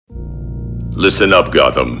Listen up,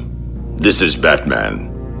 Gotham. This is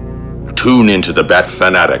Batman. Tune into the Bat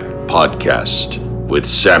Fan Addict podcast with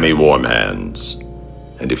Sammy Warm Hands.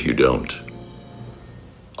 And if you don't,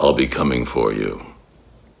 I'll be coming for you.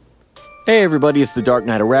 Hey everybody, it's the Dark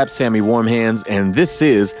Knight of Rap, Sammy Warm Hands, and this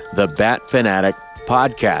is the Bat Fan Addict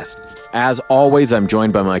podcast. As always, I'm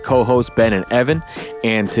joined by my co-hosts Ben and Evan,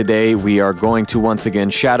 and today we are going to once again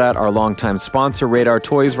shout out our longtime sponsor, Radar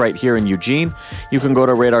Toys, right here in Eugene. You can go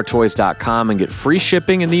to radartoys.com and get free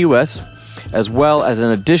shipping in the U.S., as well as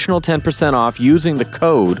an additional 10% off using the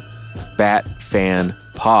code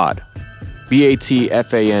BATFANPOD,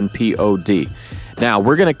 BATFANPOD. Now,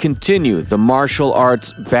 we're going to continue the martial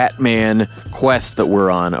arts Batman quest that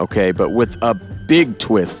we're on, okay, but with a big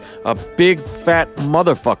twist, a big fat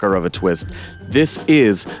motherfucker of a twist. This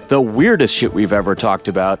is the weirdest shit we've ever talked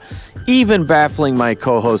about, even baffling my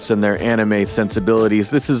co-hosts and their anime sensibilities.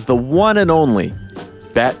 This is the one and only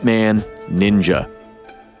Batman Ninja.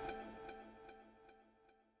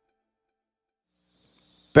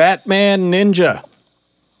 Batman Ninja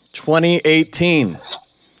 2018.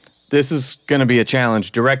 This is going to be a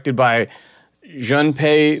challenge. Directed by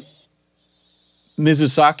Junpei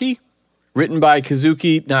Mizusaki. Written by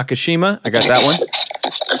Kazuki Nakashima. I got that one.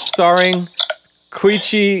 Starring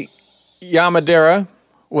Koichi Yamadera,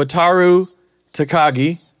 Wataru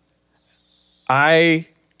Takagi, Ai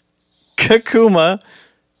Kakuma,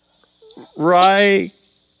 Rai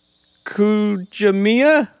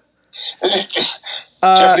Kujamiya.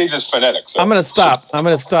 Japanese is phonetic. So. I'm going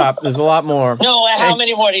to stop. There's a lot more. No, how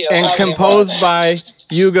many more do you have? And composed by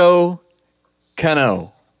Yugo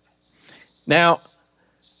Kanno. Now,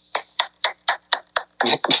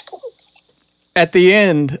 at the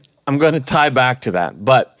end, I'm going to tie back to that.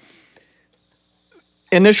 But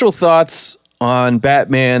initial thoughts on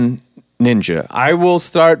Batman Ninja. I will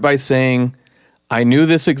start by saying I knew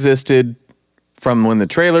this existed from when the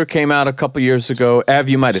trailer came out a couple years ago. Ev,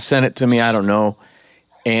 you might have sent it to me. I don't know.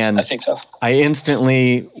 And I think so. I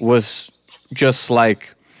instantly was just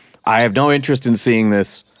like, I have no interest in seeing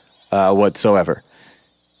this whatsoever.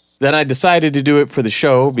 Then I decided to do it for the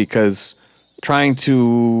show because trying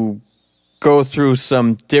to go through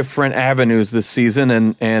some different avenues this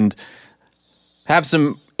season and have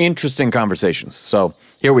some interesting conversations. So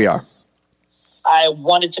here we are. I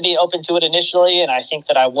wanted to be open to it initially, and I think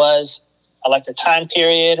that I was. I like the time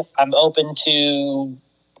period. I'm open to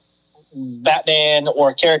Batman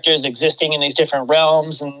or characters existing in these different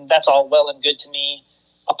realms, and that's all well and good to me.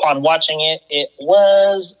 Upon watching it, it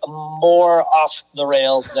was more off the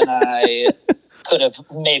rails than I could have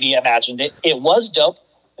maybe imagined it. It was dope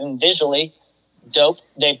and visually dope.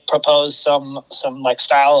 They proposed some like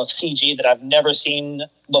style of CG that I've never seen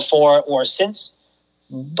before or since,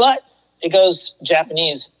 but it goes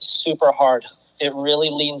Japanese super hard. It really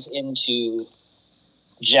leans into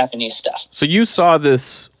Japanese stuff. So you saw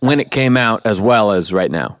this when it came out as well as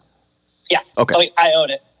right now? Yeah. Okay. Oh, I own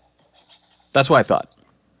it. That's what I thought.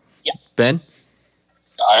 Yeah. Ben?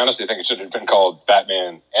 I honestly think it should have been called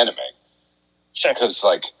Batman Anime. Sure. Because,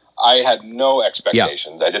 I had no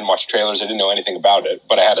expectations. Yeah. I didn't watch trailers. I didn't know anything about it.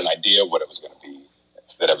 But I had an idea what it was going to be.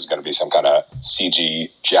 That it was going to be some kind of CG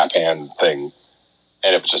Japan thing.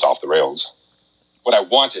 And it was just off the rails. What I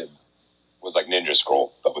wanted was like Ninja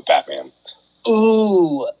Scroll, but with Batman.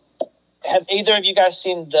 Ooh. Have either of you guys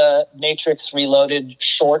seen the Matrix Reloaded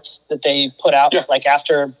shorts that they put out? Yeah.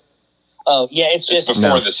 After... Oh, yeah, it's just...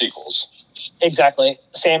 before the sequels. Exactly.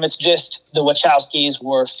 Sam, it's just the Wachowskis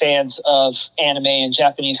were fans of anime and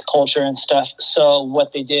Japanese culture and stuff. So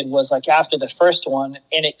what they did was after the first one,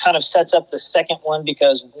 and it kind of sets up the second one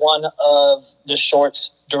because one of the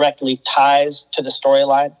shorts directly ties to the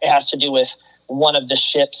storyline. It has to do with one of the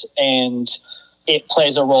ships, and it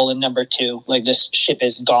plays a role in number 2. This ship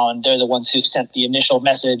is gone. They're the ones who sent the initial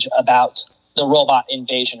message about the robot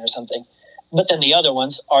invasion or something. But then the other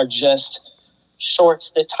ones are just shorts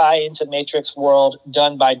that tie into Matrix world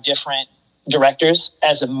done by different directors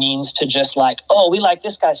as a means to just we like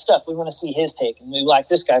this guy's stuff. We want to see his take. And we like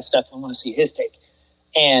this guy's stuff. We want to see his take.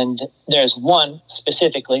 And there's one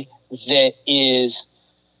specifically that is,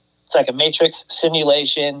 it's like a Matrix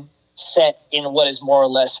simulation set in what is more or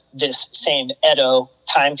less this same Edo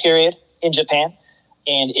time period in Japan.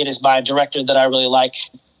 And it is by a director that I really like,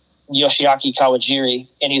 Yoshiaki Kawajiri,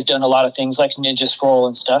 and he's done a lot of things like Ninja Scroll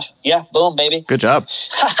and stuff. Yeah, boom, baby. Good job.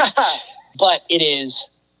 But it's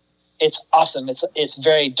awesome. It's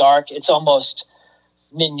very dark. It's almost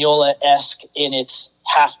Mignola-esque in its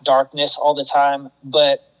half darkness all the time,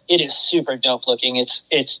 but it is super dope looking. It's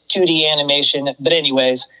 2D animation, but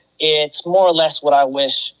anyways, it's more or less what I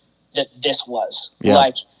wish that this was. Yeah.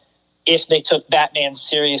 if they took Batman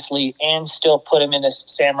seriously and still put him in this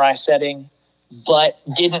samurai setting, but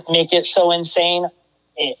didn't make it so insane,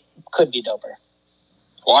 it could be doper.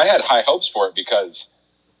 Well, I had high hopes for it because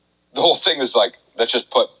the whole thing is like, let's just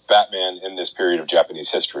put Batman in this period of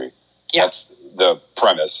Japanese history. Yeah. That's the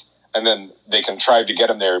premise. And then they contrived to get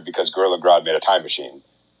him there because Gorilla Grodd made a time machine.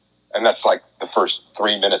 And that's like the first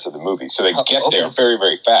 3 minutes of the movie. So they get there very,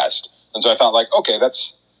 very fast. And so I thought, like, okay,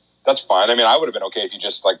 that's fine. I mean, I would have been okay if you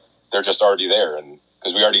just, like, they're just already there. And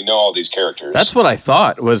because we already know all these characters. That's what I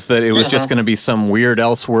thought, was that it was just going to be some weird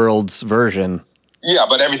Elseworlds version. Yeah,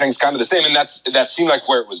 but everything's kind of the same. And that seemed like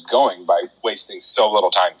where it was going by wasting so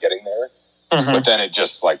little time getting there. Mm-hmm. But then it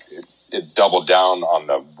just, like, it doubled down on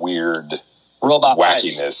the weird robot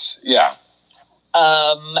wackiness. Yeah.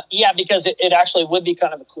 Yeah, because it actually would be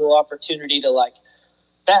kind of a cool opportunity to, like,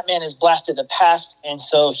 Batman is blasted the past, and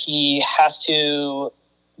so he has to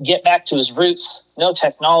get back to his roots. No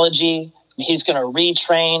technology. He's going to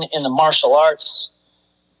retrain in the martial arts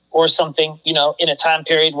or something, you know, in a time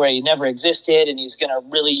period where he never existed, and he's going to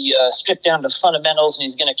really strip down to fundamentals, and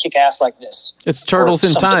he's going to kick ass like this. It's Turtles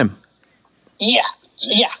in Time. Yeah,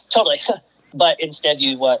 totally. But instead,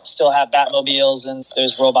 you still have Batmobiles, and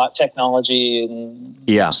there's robot technology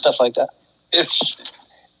and stuff like that. It's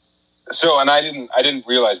so, and I didn't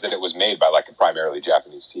realize that it was made by like a primarily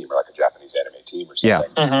Japanese team or like a Japanese anime team or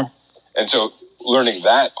something. Yeah. Mm-hmm. And so, learning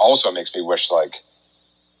that also makes me wish like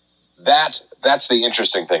that's the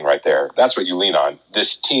interesting thing right there. That's what you lean on.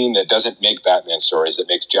 This team that doesn't make Batman stories, that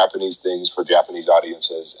makes Japanese things for Japanese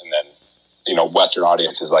audiences, and then, you know, Western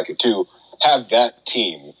audiences like it too. Have that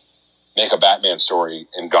team make a Batman story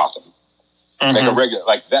in Gotham. Mm-hmm. Make a regular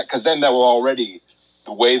like that, because then that will already,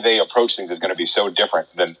 the way they approach things is going to be so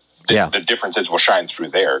different than the differences will shine through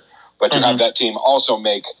there. But to have that team also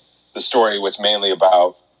make the story what's mainly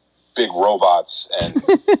about big robots,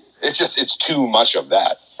 and it's too much of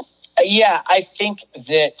that. Yeah, I think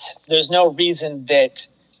that there's no reason that,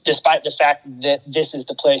 despite the fact that this is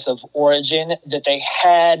the place of origin, that they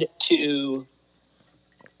had to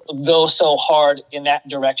go so hard in that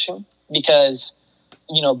direction, because,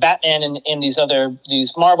 you know, Batman and these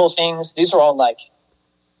Marvel things, these are all like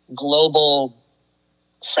global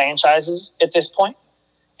franchises at this point.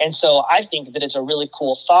 And so I think that it's a really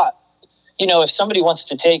cool thought. You know, if somebody wants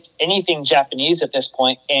to take anything Japanese at this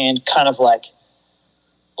point and kind of like,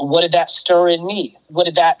 what did that stir in me? What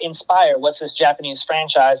did that inspire? What's this Japanese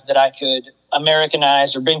franchise that I could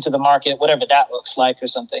Americanize or bring to the market, whatever that looks like or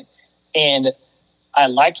something. And I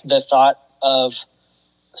liked the thought of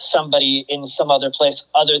somebody in some other place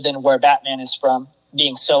other than where Batman is from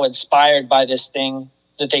being so inspired by this thing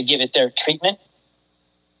that they give it their treatment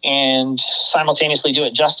and simultaneously do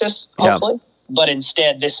it justice, hopefully. Yeah. But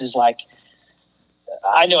instead, this is like,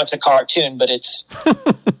 I know it's a cartoon, but it's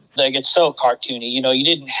like, it's so cartoony. You know, you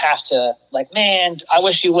didn't have to, like, man, I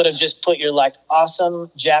wish you would have just put your like awesome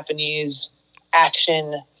Japanese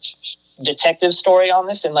action detective story on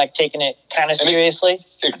this and like taken it kind of seriously.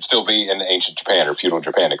 It could still be in ancient Japan or feudal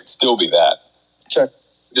Japan. It could still be that. Sure.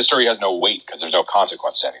 The story has no weight because there's no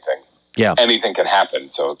consequence to anything. Yeah. Anything can happen.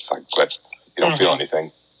 So it's like, but you don't feel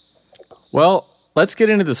anything. Well, let's get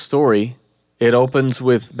into the story. It opens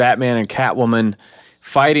with Batman and Catwoman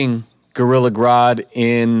fighting Gorilla Grodd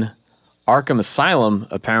in Arkham Asylum,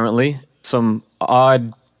 apparently. Some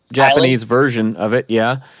odd Japanese version of it,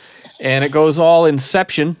 yeah. And it goes all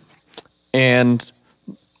Inception, and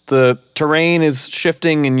the terrain is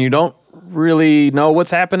shifting, and you don't really know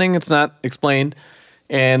what's happening. It's not explained.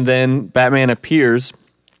 And then Batman appears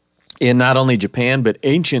in not only Japan, but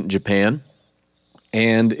ancient Japan,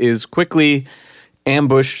 and is quickly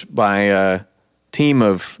ambushed by a team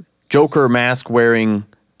of Joker mask-wearing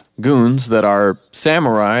goons that are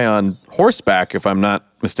samurai on horseback, if I'm not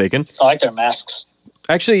mistaken. I like their masks.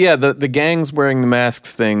 Actually, yeah, the gangs wearing the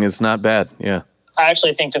masks thing is not bad, yeah. I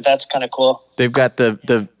actually think that that's kind of cool. They've got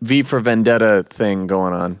the V for Vendetta thing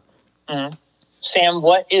going on. Mm-hmm. Sam,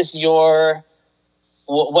 what's your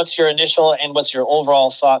initial and what's your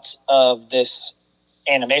overall thoughts of this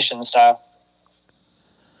animation style?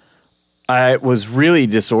 It was really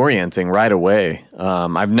disorienting right away.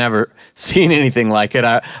 I've never seen anything like it.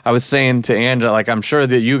 I was saying to Angela, like, I'm sure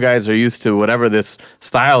that you guys are used to whatever this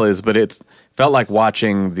style is, but it felt like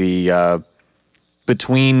watching the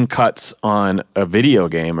between cuts on a video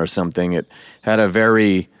game or something. It had a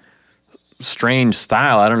very strange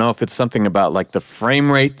style. I don't know if it's something about like the frame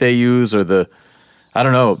rate they use or I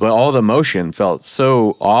don't know, but all the motion felt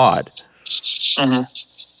so odd. Mm-hmm.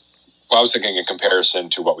 Well, I was thinking in comparison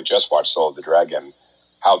to what we just watched, Soul of the Dragon,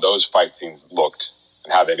 how those fight scenes looked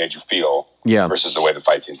and how they made you feel versus the way the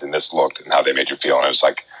fight scenes in this looked and how they made you feel. And it was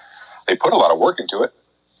like, they put a lot of work into it,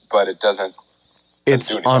 but it doesn't.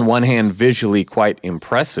 It's on one hand visually quite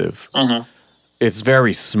impressive. Mm-hmm. It's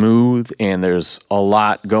very smooth and there's a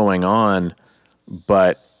lot going on,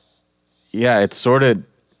 but yeah, it sort of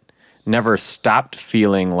never stopped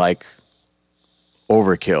feeling like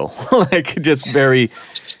overkill. Like just very,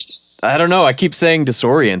 I don't know, I keep saying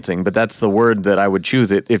disorienting, but that's the word that I would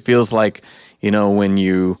choose. It feels like, when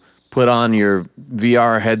you put on your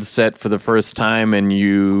VR headset for the first time and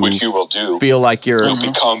which you will do, feel like you'll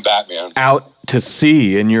become Batman out to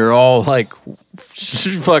sea and you're all like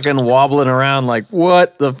fucking wobbling around like,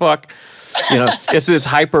 what the fuck? It's this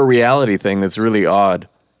hyper reality thing that's really odd.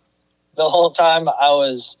 The whole time I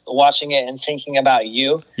was watching it and thinking about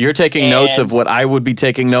you. You're taking notes of what I would be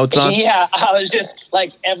taking notes on? Yeah, I was just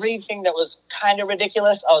like, everything that was kind of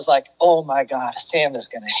ridiculous, I was like, oh my God, Sam is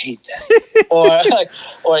going to hate this.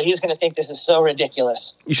 or he's going to think this is so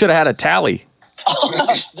ridiculous. You should have had a tally.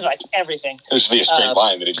 Like everything. There should be a straight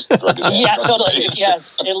line that he just rubbed his hand. Yeah, totally. Yeah,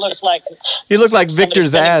 it looks like... You look like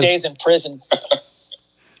Victor's ass. Days in prison.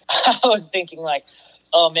 I was thinking like,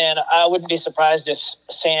 oh man, I wouldn't be surprised if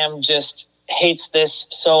Sam just hates this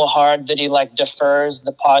so hard that he like defers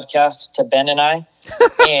the podcast to Ben and I.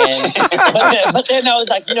 And but then I was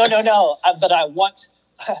like, no. But I want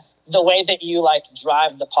the way that you like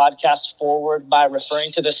drive the podcast forward by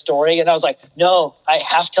referring to the story. And I was like, no, I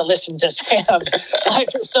have to listen to Sam.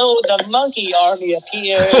 So the monkey army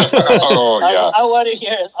appears. Oh yeah. I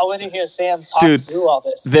want to hear Sam talk through all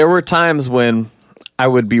this. There were times when I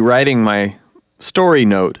would be writing my story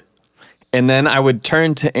note, and then I would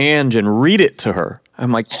turn to Ange and read it to her.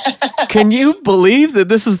 I'm like, can you believe that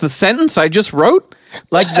this is the sentence I just wrote?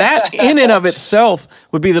 Like that in and of itself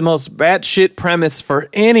would be the most batshit premise for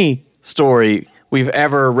any story we've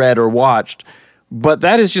ever read or watched. But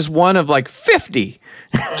that is just one of like 50.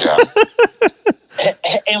 Yeah.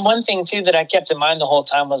 And one thing too that I kept in mind the whole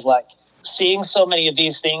time was like, seeing so many of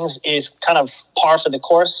these things is kind of par for the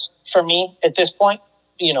course for me at this point.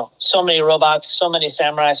 So many robots, so many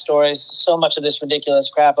samurai stories, so much of this ridiculous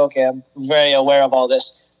crap. Okay, I'm very aware of all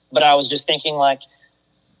this. But I was just thinking like,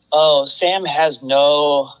 oh, Sam has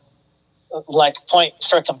no like point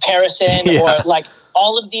for comparison or like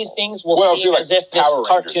all of these things will seem as if this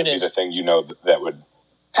cartoon is... the thing that would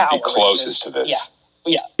be closest to this.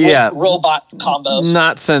 Yeah. Robot combos.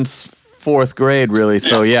 Not since 4th grade, really.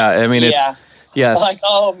 So, yeah, I mean, it's... Yes. Like,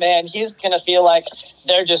 oh man, he's going to feel like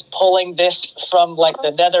they're just pulling this from like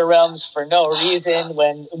the nether realms for no reason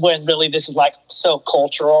when really this is like so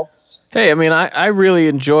cultural. Hey, I mean, I really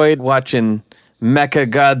enjoyed watching Mecha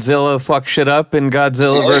Godzilla fuck shit up in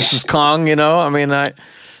Godzilla versus Kong, I mean, I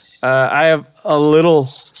have a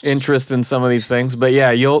little interest in some of these things, but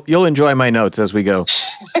yeah, you'll enjoy my notes as we go.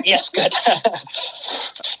 Yes, good.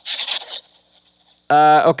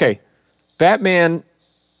 Okay. Batman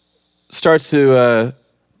starts to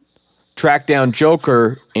track down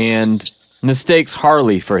Joker and mistakes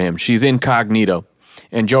Harley for him. She's incognito.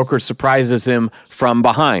 And Joker surprises him from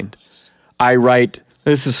behind. I write,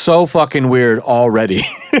 this is so fucking weird already.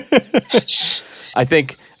 I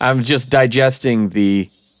think I'm just digesting the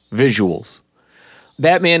visuals.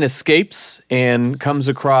 Batman escapes and comes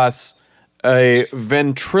across a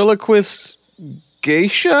ventriloquist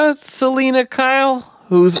geisha, Selena Kyle,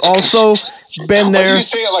 who's also been there. Why do you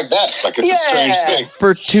say it like that? Like it's a strange thing.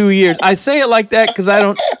 For 2 years. I say it like that because I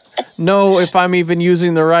don't know if I'm even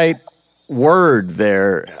using the right word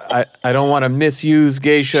there. I don't want to misuse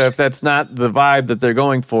geisha if that's not the vibe that they're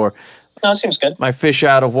going for. No, it seems good. My fish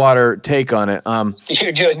out of water take on it.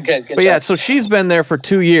 You're doing good. Good but job. yeah, so she's been there for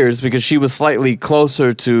 2 years because she was slightly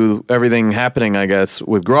closer to everything happening, I guess,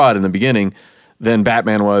 with Grodd in the beginning than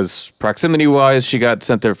Batman was proximity-wise. She got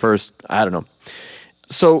sent there first. I don't know.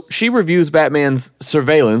 So she reviews Batman's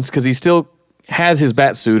surveillance, because he still has his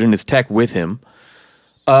bat suit and his tech with him,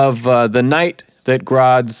 of the night that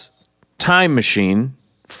Grodd's time machine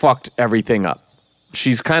fucked everything up.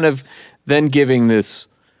 She's kind of then giving this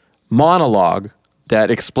monologue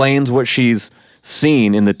that explains what she's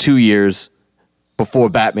seen in the 2 years before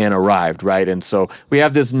Batman arrived, right? And so we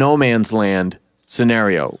have this no man's land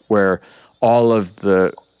scenario where all of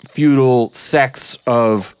the feudal sects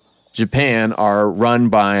of Japan are run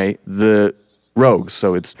by the rogues.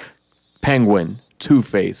 So it's Penguin,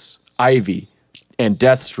 Two-Face, Ivy, and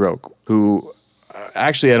Deathstroke, who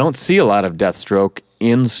actually I don't see a lot of Deathstroke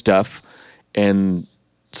in stuff, and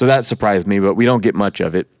so that surprised me, but we don't get much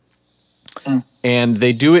of it. And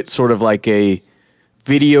they do it sort of like a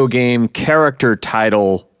video game character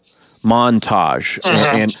title montage,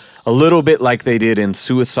 and a little bit like they did in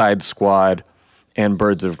Suicide Squad and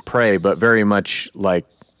Birds of Prey, but very much like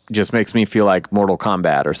just makes me feel like Mortal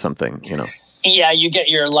Kombat or something, you know. Yeah, you get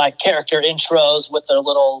your like character intros with their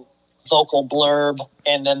little vocal blurb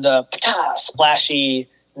and then the splashy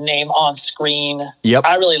name on screen. Yep.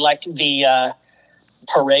 I really like the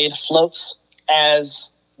parade floats as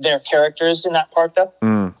their characters in that part, though.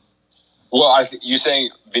 Mm. Well, you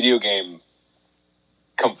saying video game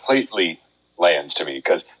completely lands to me,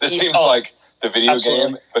 because this seems like the video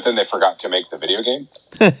game, but then they forgot to make the video game.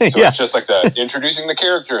 So it's just like the introducing the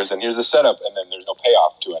characters and here's the setup, and then there's no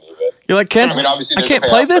payoff to any of it. You're like, I mean, obviously I there's can't a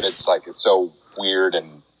payoff, play this. But it's like it's so weird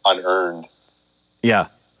and unearned. Yeah.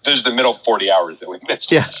 There's the middle 40 hours that we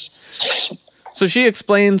missed. Yeah. So she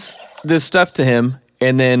explains this stuff to him,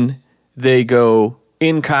 and then they go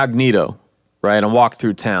incognito, right, and walk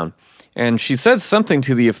through town. And she says something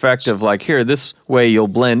to the effect of like, here, this way you'll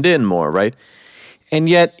blend in more, right? And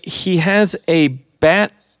yet he has a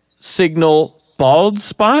bat signal bald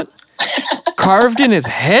spot carved in his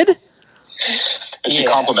head. And she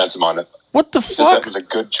compliments him on it. What the She fuck? says that was a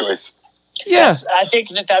good choice. Yeah. I think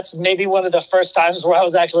that's maybe one of the first times where I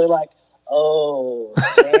was actually like, oh,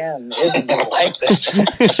 Sam isn't going to like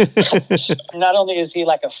this. Not only is he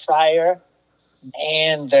like a friar,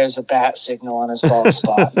 and there's a bat signal on his bald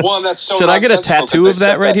spot. Well, and that's so Should I get a nonsensical, tattoo 'cause of they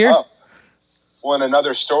that set right here? up. Well, in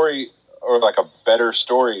another story, or like a better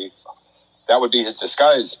story, that would be his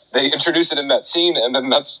disguise. They introduce it in that scene, and then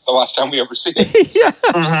that's the last time we ever see it. Yeah.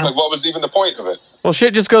 Like, what was even the point of it? Well,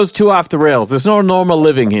 shit just goes too off the rails. There's no normal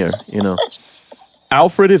living here, you know.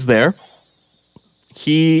 Alfred is there.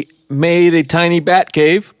 He made a tiny bat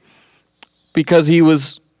cave because he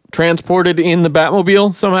was transported in the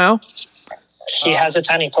Batmobile somehow. He has a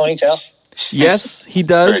tiny ponytail. Yes, he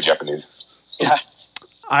does. Very Japanese. Yeah.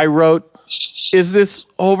 I wrote, is this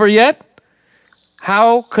over yet?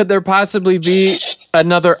 How could there possibly be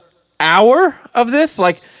another hour of this?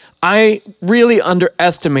 Like, I really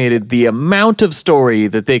underestimated the amount of story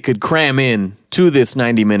that they could cram in to this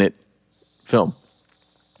 90-minute film.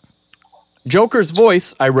 Joker's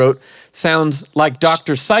voice, I wrote, sounds like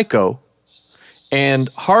Dr. Psycho, and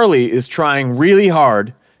Harley is trying really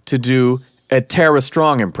hard to do a Tara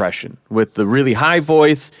Strong impression with the really high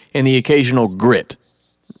voice and the occasional grit,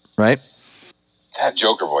 right? That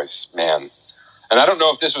Joker voice, man. And I don't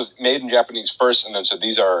know if this was made in Japanese first, and then so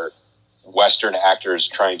these are Western actors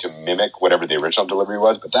trying to mimic whatever the original delivery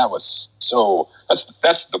was, but that was so...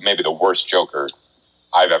 That's maybe the worst Joker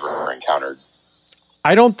I've ever encountered.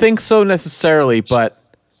 I don't think so necessarily, but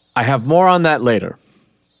I have more on that later.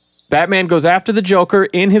 Batman goes after the Joker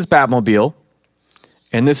in his Batmobile,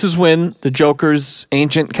 and this is when the Joker's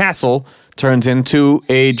ancient castle turns into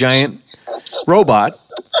a giant robot.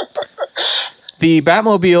 The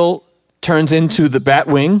Batmobile turns into the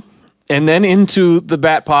Batwing, and then into the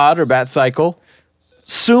Batpod or Batcycle.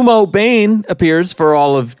 Sumo Bane appears for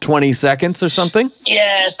all of 20 seconds or something.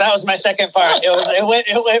 Yes, that was my second part.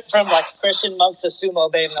 It went from like Christian monk to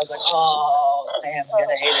Sumo Bane, and I was like, oh, Sam's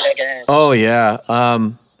gonna hate it again. Oh yeah.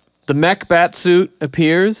 The mech Batsuit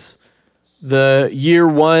appears. The year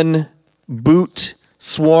one boot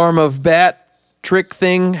swarm of bat trick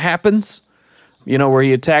thing happens. You know, where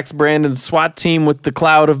he attacks Brandon's SWAT team with the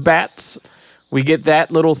cloud of bats. We get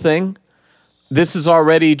that little thing. This is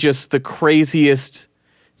already just the craziest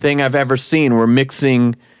thing I've ever seen. We're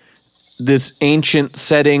mixing this ancient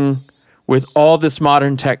setting with all this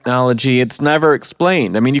modern technology. It's never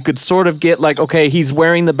explained. I mean, you could sort of get like, okay, he's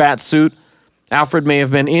wearing the bat suit. Alfred may have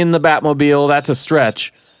been in the Batmobile. That's a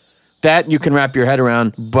stretch. That you can wrap your head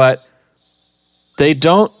around, but they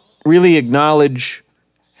don't really acknowledge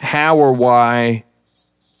how or why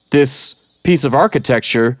this piece of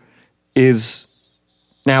architecture is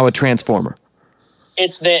now a transformer.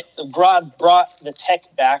 It's that God brought the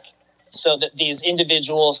tech back so that these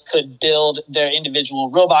individuals could build their individual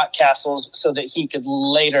robot castles so that he could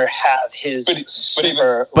later have his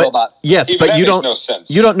super robot. Yes, even but that you makes don't no sense.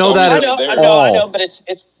 You don't know that at all. I know, but it's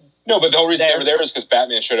no, but the whole reason they were there is because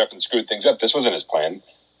Batman showed up and screwed things up. This wasn't his plan.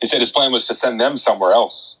 He said his plan was to send them somewhere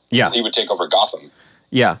else. Yeah. And he would take over Gotham.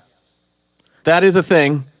 Yeah. That is a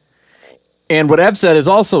thing. And what Ev said is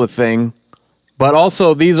also a thing, but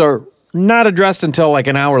also these are not addressed until like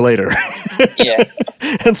an hour later. Yeah.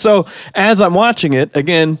 And so as I'm watching it,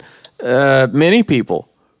 again, many people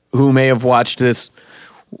who may have watched this,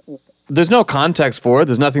 there's no context for it.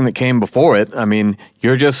 There's nothing that came before it. I mean,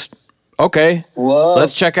 you're just, okay, whoa,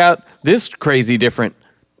 let's check out this crazy different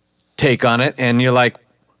take on it. And you're like,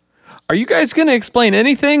 are you guys going to explain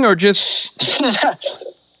anything or just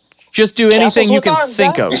do anything you can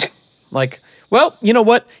think of? Like, well, you know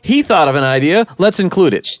what? He thought of an idea. Let's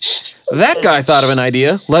include it. That guy thought of an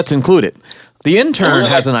idea. Let's include it. The intern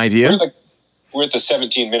has an idea. we're at the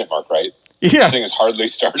 17-minute mark, right? Yeah. This thing has hardly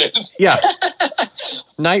started. Yeah.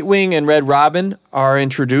 Nightwing and Red Robin are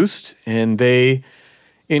introduced, and they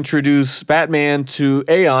introduce Batman to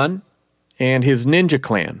Aeon and his ninja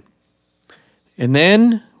clan. And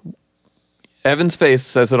then Evan's face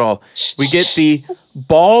says it all. We get the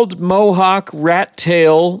bald mohawk rat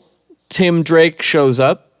tail Tim Drake shows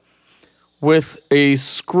up with a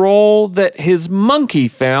scroll that his monkey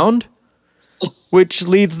found, which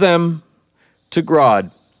leads them to Grodd.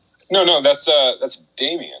 No, that's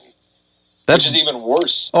Damian. Which is even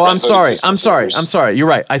worse. Oh, I'm sorry. You're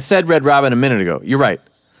right. I said Red Robin a minute ago. You're right.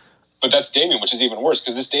 But that's Damian, which is even worse,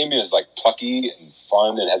 because this Damian is like plucky and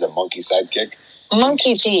fun and has a monkey sidekick.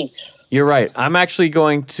 Monkey tea. You're right. I'm actually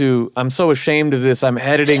I'm so ashamed of this, I'm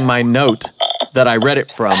editing my note that I read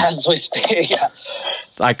it from. As we speak, yeah.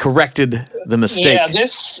 So I corrected the mistake. Yeah,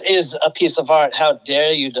 this is a piece of art. How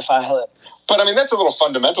dare you defile it? But I mean, that's a little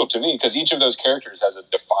fundamental to me, because each of those characters has a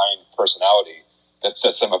defined personality that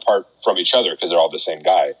sets them apart from each other, because they're all the same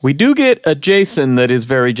guy. We do get a Jason that is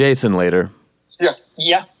very Jason later. Yeah.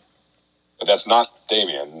 Yeah. But that's not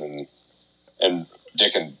Damian. And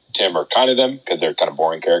Dick and Tim are kind of them, because they're kind of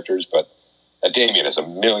boring characters, but Damian is a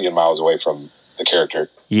million miles away from the character.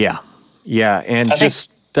 Yeah. Yeah, and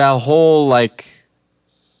just that whole, like...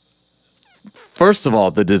 First of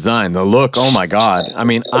all, the design, the look, oh my God. I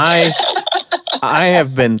mean, I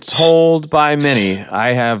have been told by many,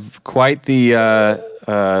 I have quite the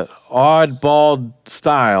oddball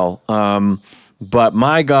style, but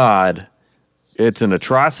my God, it's an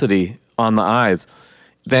atrocity on the eyes.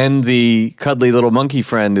 Then the cuddly little monkey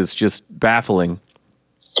friend is just baffling.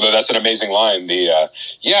 Although that's an amazing line.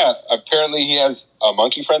 Apparently he has a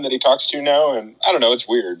monkey friend that he talks to now, and I don't know, it's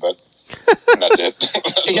weird, but that's it.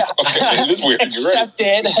 Yeah. Okay, it is weird. You're right.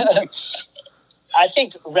 Accepted. I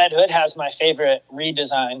think Red Hood has my favorite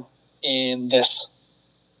redesign in this.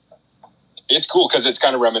 It's cool because it's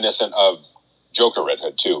kind of reminiscent of Joker Red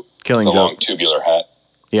Hood too. Killing the Joke. long tubular hat.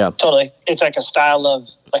 Yeah, totally. It's like a style of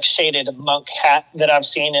like shaded monk hat that I've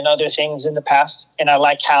seen in other things in the past, and I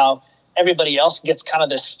like how everybody else gets kind of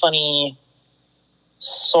this funny,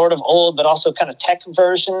 sort of old but also kind of tech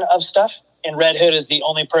version of stuff. And Red Hood is the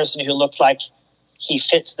only person who looks like he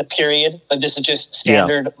fits the period. Like this is just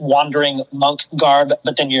standard wandering monk garb,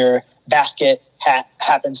 but then your basket hat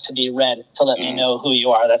happens to be red to let me know who you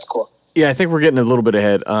are. That's cool. Yeah, I think we're getting a little bit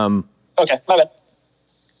ahead. Okay, my bad.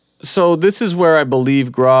 So this is where I believe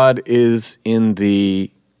Grodd is in the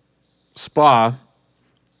spa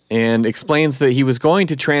and explains that he was going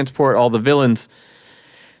to transport all the villains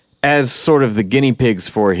as sort of the guinea pigs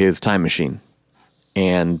for his time machine.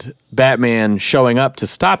 And Batman showing up to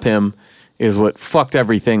stop him is what fucked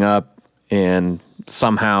everything up and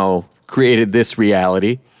somehow created this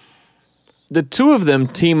reality. The two of them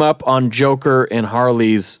team up on Joker and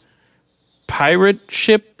Harley's pirate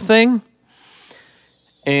ship thing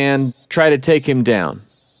and try to take him down.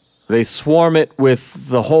 They swarm it with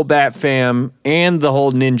the whole Bat Fam and the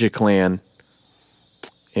whole Ninja Clan.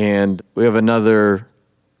 And we have another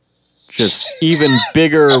just even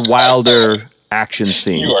bigger, wilder action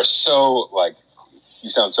scene. You are so, you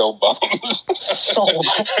sound so bummed.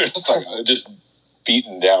 Just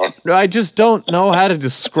beaten down. I just don't know how to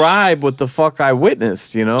describe what the fuck I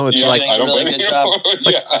witnessed, you know? It's I don't really good job.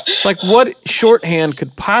 It's like what shorthand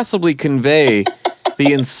could possibly convey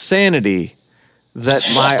the insanity that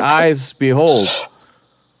my eyes behold.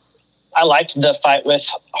 I liked the fight with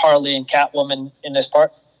Harley and Catwoman in this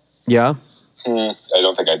part. Yeah? I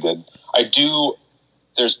don't think I did. I do.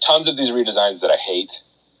 There's tons of these redesigns that I hate.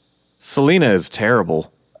 Selena is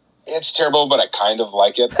terrible. It's terrible, but I kind of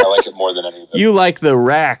like it. I like it more than any of them. You like the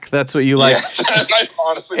rack. That's what you like. Yes,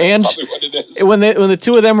 honestly, that's probably what it is. When the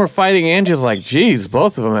two of them were fighting, Angie's like, geez,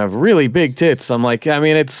 both of them have really big tits. I'm like, I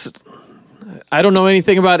mean, I don't know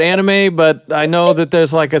anything about anime, but I know that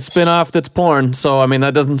there's like a spin-off that's porn. So, I mean,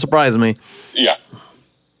 that doesn't surprise me. Yeah.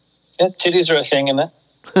 Titties are a thing in that.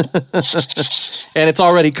 And it's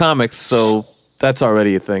already comics, so that's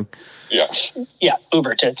already a thing. Yeah. Yeah,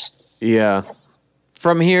 uber tits. Yeah.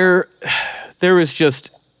 From here, there is just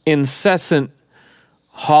incessant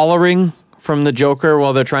hollering from the Joker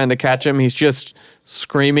while they're trying to catch him. He's just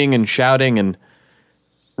screaming and shouting and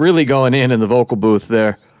really going in the vocal booth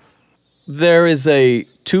there. There is a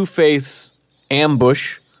Two-Face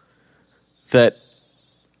ambush that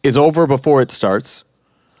is over before it starts.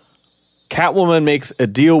 Catwoman makes a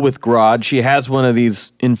deal with Grodd. She has one of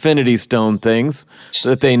these Infinity Stone things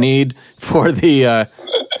that they need for the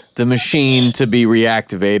machine to be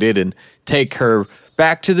reactivated and take her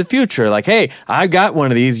back to the future. Like, hey, I got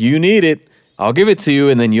one of these. You need it. I'll give it to you,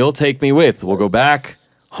 and then you'll take me with. We'll go back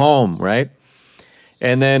home, right?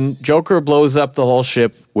 And then Joker blows up the whole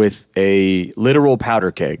ship with a literal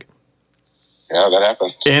powder keg. Yeah, that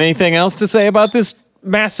happened. Anything else to say about this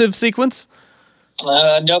massive sequence?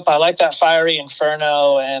 Nope. I like that fiery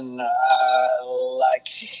inferno, and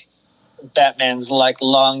like Batman's like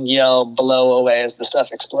long yell blow away as the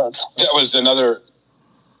stuff explodes. That was another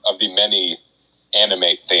of the many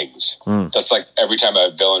animate things. That's like every time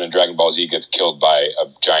a villain in Dragon Ball Z gets killed by a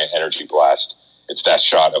giant energy blast, it's that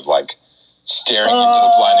shot of like staring into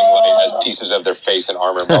the blinding light as pieces of their face and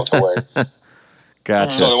armor melt away.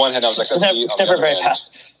 Gotcha. So on the one hand, I was like, that's neat. It's never very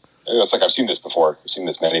fast. It was like, I've seen this before. I've seen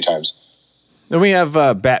this many times. Then we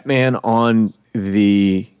have Batman on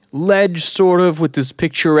the ledge, sort of, with this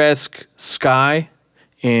picturesque sky.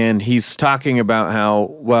 And he's talking about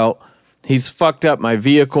how, well, he's fucked up my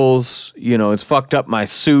vehicles. You know, it's fucked up my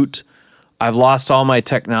suit. I've lost all my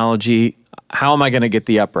technology. How am I going to get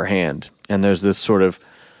the upper hand? And there's this sort of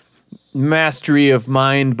mastery of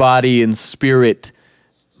mind, body, and spirit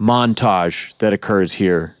montage that occurs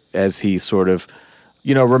here as he sort of,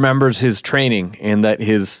 you know, remembers his training and that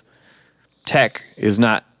his tech is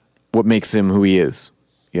not what makes him who he is.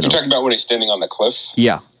 You know? You're talking about when he's standing on the cliff?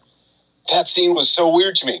 Yeah. That scene was so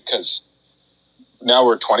weird to me because now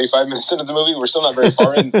we're 25 minutes into the movie. We're still not very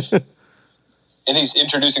far in. And he's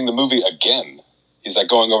introducing the movie again. He's like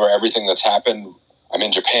going over everything that's happened. I'm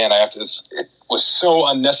in Japan. It was so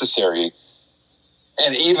unnecessary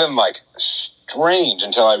and even like strange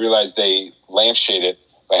until I realized they lampshade it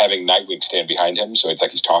by having Nightwing stand behind him. So it's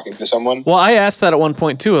like he's talking to someone. Well, I asked that at one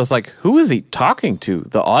point too. I was like, who is he talking to?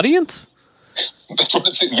 The audience? That's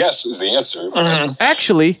what yes is the answer. Mm-hmm.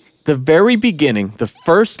 Actually, the very beginning, the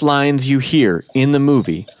first lines you hear in the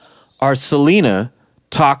movie are Selina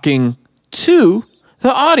talking to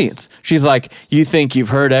the audience. She's like, you think you've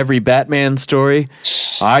heard every Batman story?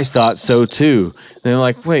 I thought so too. And they're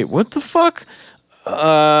like, wait, what the fuck?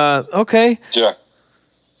 Okay. Yeah.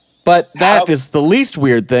 But that is the least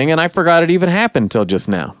weird thing, and I forgot it even happened until just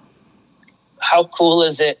now. How cool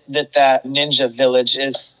is it that ninja village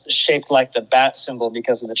is shaped like the bat symbol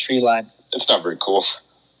because of the tree line? It's not very cool.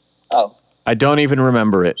 Oh. I don't even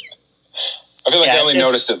remember it. I feel like I only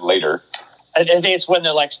noticed it later. I think it's when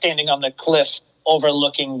they're like standing on the cliff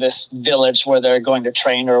overlooking this village where they're going to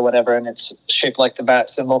train or whatever, and it's shaped like the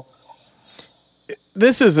bat symbol.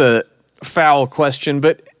 This is a foul question,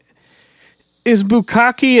 but is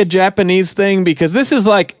bukkake a Japanese thing? Because this is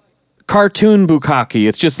like cartoon bukkake.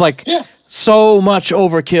 It's just like so much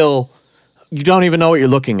overkill, you don't even know what you're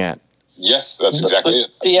looking at. Yes, that's exactly it.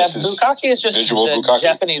 Yeah, bukkake is just the bukkake.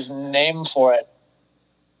 Japanese name for it.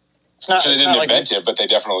 It's not. So they didn't invent it, but they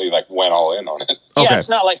definitely like went all in on it. Okay. Yeah, it's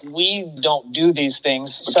not like we don't do these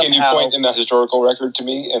things. But can you point in the historical record to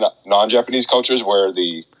me in non-Japanese cultures where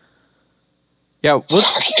the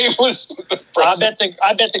bukkake was the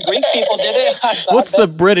I bet the Greek people did it. What's the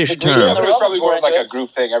British term? Yeah, but it was probably more like a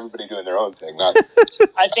group thing, everybody doing their own thing. Not.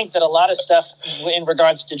 I think that a lot of stuff in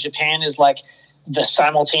regards to Japan is like the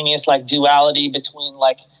simultaneous like duality between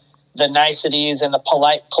like the niceties and the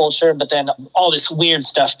polite culture, but then all this weird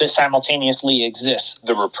stuff that simultaneously exists.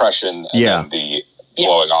 The repression and then the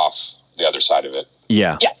blowing off the other side of it.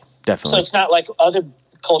 Yeah, definitely. So it's not like other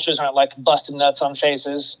cultures aren't like busting nuts on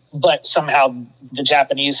faces, but somehow the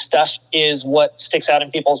Japanese stuff is what sticks out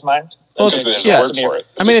in people's mind. Well, there's a word for it.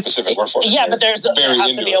 There's a specific word for it. Yeah, but there has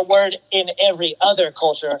to be a word in every other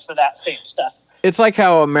culture for that same stuff. It's like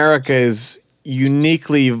how America is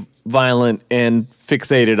uniquely violent and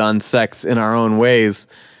fixated on sex in our own ways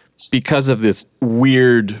because of this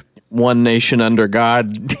weird one nation under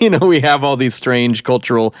God. You know, we have all these strange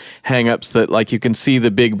cultural hang-ups that, like, you can see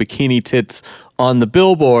the big bikini tits on the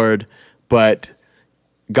billboard, but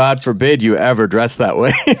God forbid you ever dress that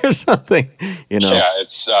way or something, you know? Yeah,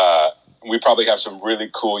 it's, we probably have some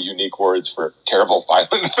really cool, unique words for terrible,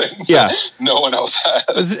 violent things that no one else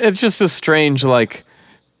has. It's just a strange, like,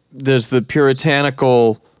 there's the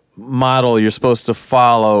puritanical model you're supposed to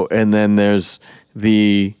follow, and then there's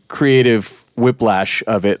the creative whiplash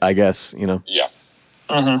of it, I guess, you know? Yeah.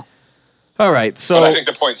 Mm-hmm. All right, so... But I think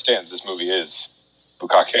the point stands. This movie is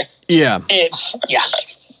bukkake. Yeah. And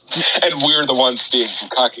we're the ones being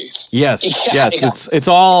bukkake. Yes. It's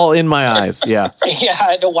all in my eyes, yeah. Yeah,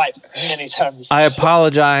 I had to wipe many times. I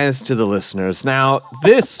apologize to the listeners. Now,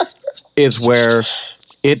 this is where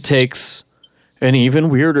it takes an even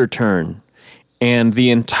weirder turn, and the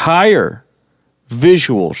entire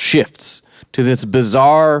visual shifts to this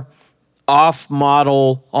bizarre,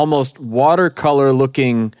 off-model, almost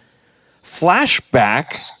watercolor-looking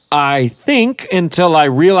flashback, I think, until I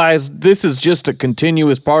realized this is just a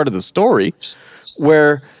continuous part of the story,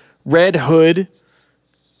 where Red Hood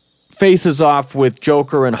faces off with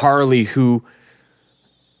Joker and Harley, who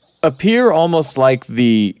appear almost like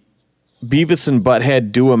the Beavis and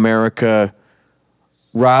Butthead Do America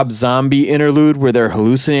Rob Zombie interlude where they're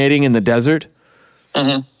hallucinating in the desert.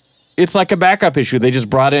 Mm-hmm. It's like a backup issue. They just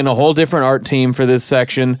brought in a whole different art team for this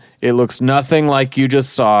section. It looks nothing like you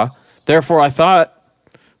just saw. Therefore, I thought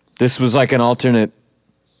this was like an alternate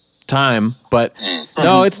time, but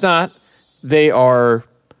no, it's not. They are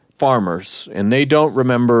farmers, and they don't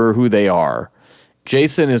remember who they are.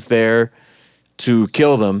 Jason is there to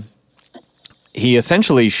kill them. He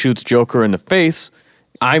essentially shoots Joker in the face.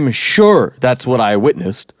 I'm sure that's what I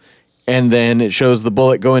witnessed. And then it shows the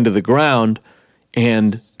bullet go into the ground,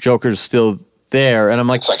 and Joker's still there. And I'm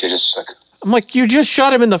like, it's like you're just like, I'm like, you just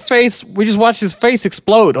shot him in the face. We just watched his face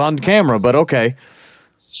explode on camera, but okay.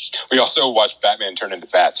 We also watched Batman turn into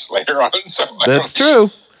bats later on. So That's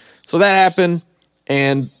true. So that happened,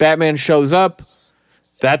 and Batman shows up.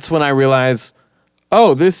 That's when I realize,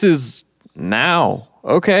 oh, this is now.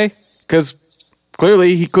 Okay. Because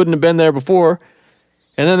clearly he couldn't have been there before.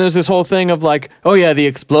 And then there's this whole thing of like, oh yeah, the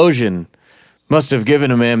explosion must have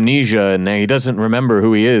given him amnesia, and he doesn't remember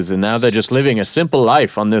who he is, and now they're just living a simple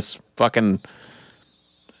life on this fucking,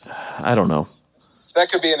 I don't know. That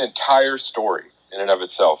could be an entire story in and of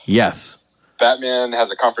itself. Yes. Batman has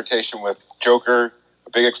a confrontation with Joker, a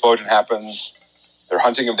big explosion happens, they're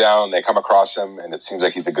hunting him down, they come across him, and it seems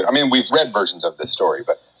like he's a good... I mean, we've read versions of this story,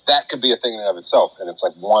 but that could be a thing in and of itself, and it's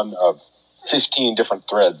like one of 15 different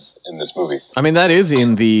threads in this movie. I mean, that is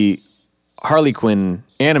in the Harley Quinn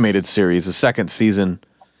animated series, the second season.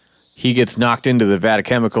 He gets knocked into the vat of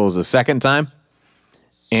chemicals a second time,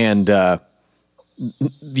 and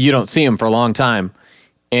you don't see him for a long time.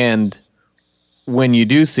 And when you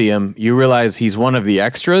do see him, you realize he's one of the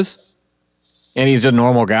extras, and he's a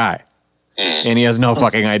normal guy. And he has no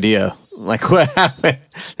fucking idea, like, what happened.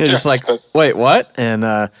 They're just like, wait, what? And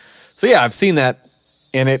so, yeah, I've seen that,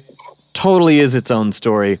 and it totally is its own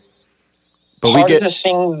story. But part of the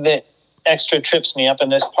thing that extra trips me up in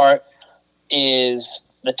this part is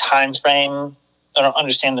the time frame. I don't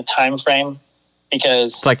understand the time frame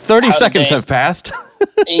because it's like 30 seconds have passed.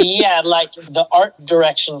 Yeah, like the art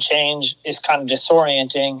direction change is kind of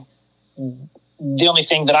disorienting. The only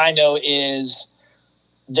thing that I know is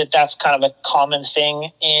that's kind of a common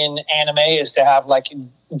thing in anime is to have like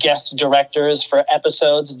guest directors for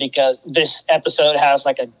episodes, because this episode has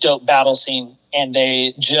like a dope battle scene and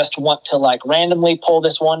they just want to like randomly pull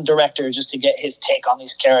this one director just to get his take on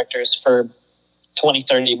these characters for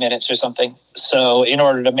 20-30 minutes or something. So in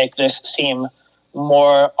order to make this seem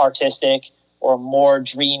more artistic or more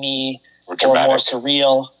dreamy or more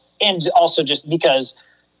surreal, and also just because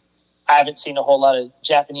I haven't seen a whole lot of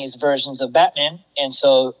Japanese versions of Batman, and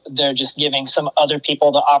so they're just giving some other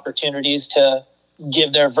people the opportunities to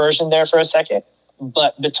give their version there for a second.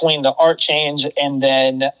 But between the art change and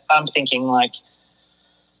then I'm thinking like,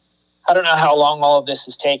 I don't know how long all of this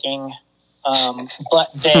is taking, but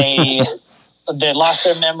they lost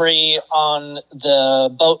their memory on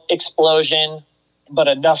the boat explosion, but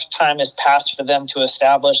enough time has passed for them to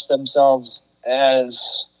establish themselves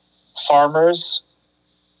as farmers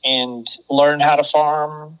and learn how to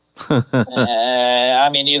farm. I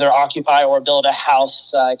mean, either occupy or build a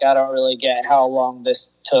house. Like, I don't really get how long this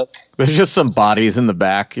took. There's just some bodies in the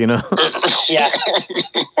back, you know? Yeah.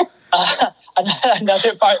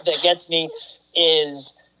 Another part that gets me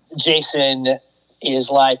is Jason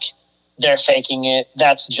is like, they're faking it.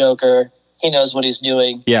 That's Joker. He knows what he's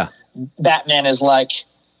doing. Yeah. Batman is like,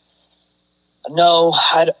 no,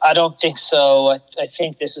 I don't think so. I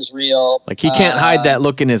think this is real. Like, he can't hide that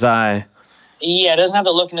look in his eye. Yeah, doesn't have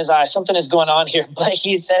the look in his eye. Something is going on here. But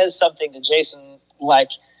he says something to Jason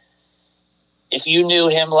like, if you knew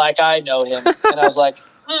him like I know him. And I was like,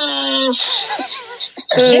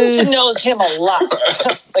 Jason knows him a lot.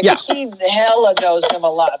 Like, yeah. He hella knows him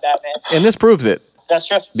a lot, Batman. And this proves it. That's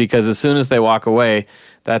true. Because as soon as they walk away,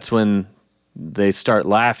 that's when they start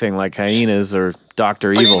laughing like hyenas or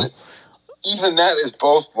Dr. Evil. Even that is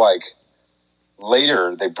both like,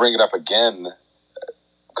 later they bring it up again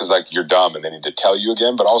because like you're dumb and they need to tell you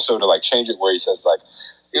again, but also to like change it where he says like,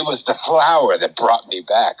 it was the flower that brought me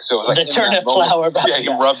back. So it was like the turnip flower. Yeah, he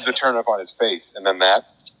rubbed the turnip on his face, and then that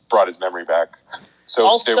brought his memory back. So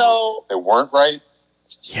also, they weren't right.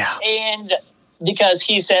 Yeah, and because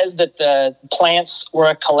he says that the plants were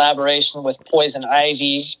a collaboration with Poison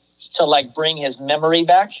Ivy to like bring his memory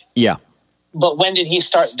back. Yeah. But when did he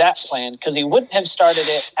start that plan? Because he wouldn't have started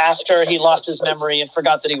it after he lost his memory and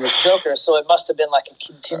forgot that he was Joker. So it must have been like a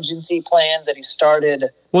contingency plan that he started.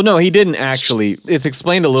 Well, no, he didn't actually. It's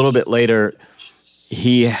explained a little bit later.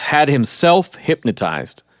 He had himself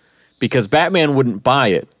hypnotized because Batman wouldn't buy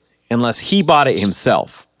it unless he bought it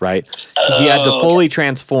himself, right? He had to fully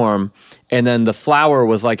transform, and then the flower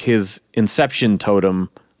was like his inception totem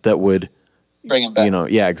that would bring him back. You know,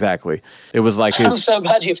 yeah, exactly. It was like his I'm so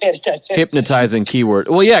glad you paid attention. hypnotizing keyword.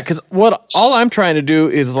 Well, yeah, because all I'm trying to do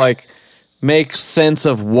is like make sense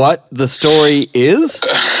of what the story is.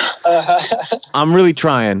 I'm really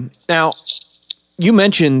trying. Now, you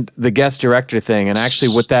mentioned the guest director thing, and actually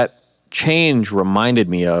what that change reminded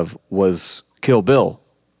me of was Kill Bill.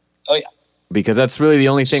 Oh, yeah. Because that's really the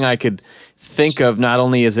only thing I could think of. Not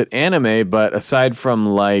only is it anime, but aside from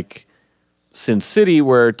like Sin City,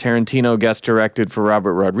 where Tarantino guest directed for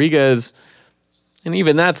Robert Rodriguez, and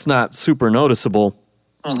even that's not super noticeable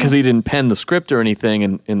because he didn't pen the script or anything,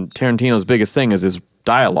 and Tarantino's biggest thing is his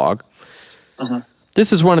dialogue.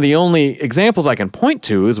 This is one of the only examples I can point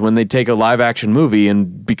to is when they take a live-action movie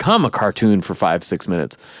and become a cartoon for 5-6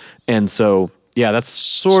 minutes. And so, yeah, that's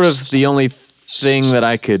sort of the only thing that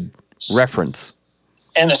I could reference.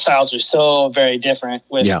 And the styles are so very different,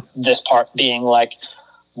 with this part being like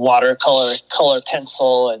watercolor, color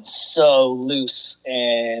pencil, and so loose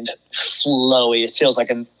and flowy. It feels like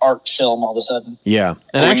an art film all of a sudden. Yeah.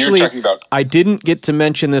 And actually, I didn't get to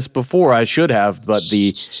mention this before. I should have, but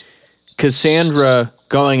the Cassandra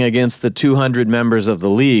going against the 200 members of the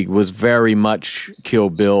League was very much Kill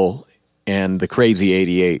Bill and the Crazy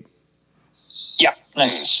 88. Yeah,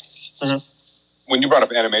 nice. When you brought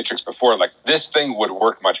up Animatrix before, like this thing would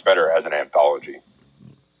work much better as an anthology.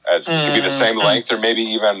 As it could be the same length, or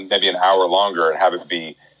maybe an hour longer, and have it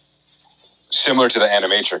be similar to the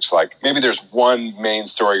Animatrix. Like maybe there's one main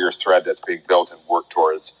story or thread that's being built and worked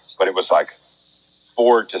towards, but it was like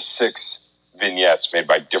 4 to 6 vignettes made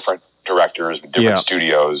by different directors with different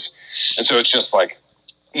studios, and so it's just like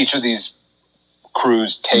each of these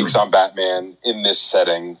crews takes on Batman in this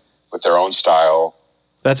setting with their own style.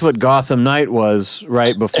 That's what Gotham Knight was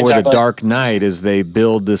right before the Dark Knight, is they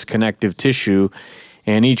build this connective tissue,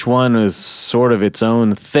 and each one is sort of its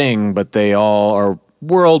own thing, but they all are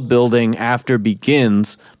world building after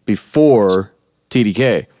Begins before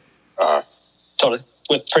TDK. Totally.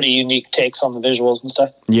 With pretty unique takes on the visuals and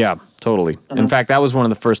stuff. Yeah, totally. In fact, that was one of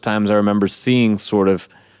the first times I remember seeing sort of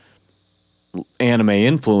anime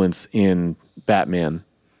influence in Batman.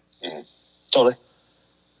 Totally.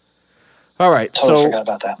 All right, Totally forgot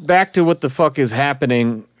about that. Back to what the fuck is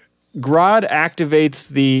happening. Grodd activates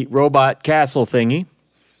the robot castle thingy,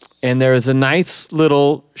 and there's a nice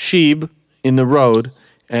little sheep in the road,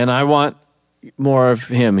 and I want more of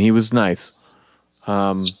him. He was nice.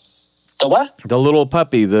 The what? The little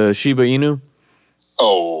puppy, the Shiba Inu.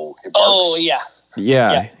 Oh, it barks. Oh, yeah.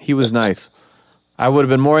 Yeah, he was nice. I would have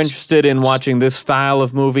been more interested in watching this style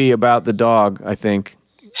of movie about the dog, I think,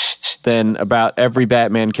 than about every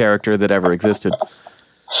Batman character that ever existed.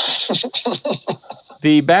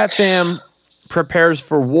 The Bat Fam prepares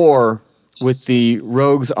for war with the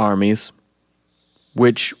Rogues armies,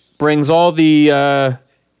 which brings all the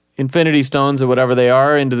Infinity Stones or whatever they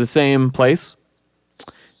are into the same place.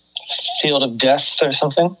 Field of Death or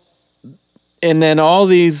something. And then all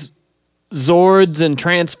these Zords and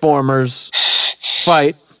Transformers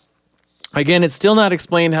fight. Again, it's still not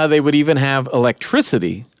explained how they would even have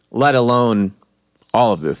electricity, let alone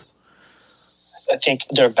all of this. I think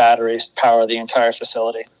their batteries power the entire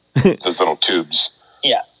facility. Those little tubes.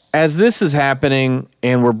 Yeah. As this is happening,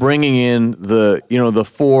 and we're bringing in the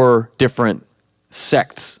 4 different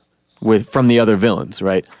sects from the other villains,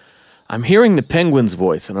 right? I'm hearing the Penguin's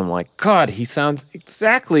voice, and I'm like, God, he sounds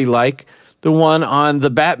exactly like the one on the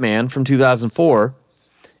Batman from 2004,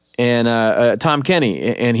 and Tom Kenny,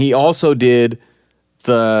 and he also did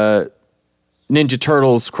the Ninja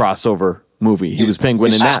Turtles crossover movie. He was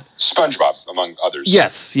Penguin in that. SpongeBob, among others.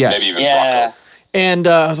 Yes. Maybe even Rocco. And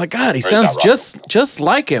I was like, God, he sounds just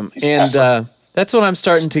like him. And that's when I'm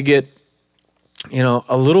starting to get,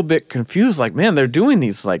 a little bit confused. Like, man, they're doing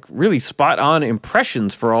these like really spot on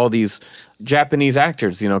impressions for all these Japanese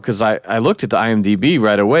actors, because I looked at the IMDb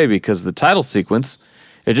right away, because the title sequence,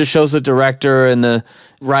 it just shows the director and the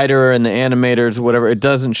writer and the animators, whatever. It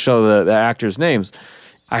doesn't show the actors' names.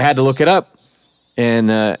 I had to look it up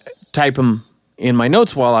and type them in my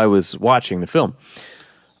notes while I was watching the film.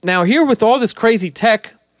 Now, here with all this crazy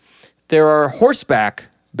tech, there are horseback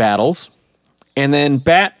battles, and then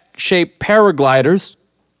bat-shaped paragliders,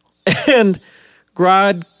 and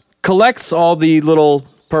Grodd collects all the little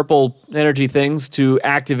purple energy things to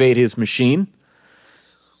activate his machine,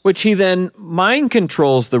 which he then mind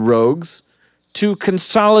controls the rogues to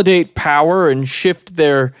consolidate power and shift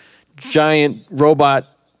their giant robot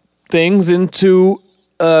things into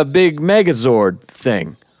a big Megazord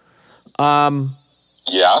thing.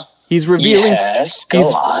 Yeah. He's revealing. Yes, go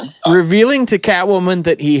on. Revealing to Catwoman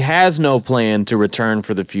that he has no plan to return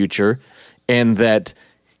for the future, and that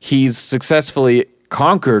he's successfully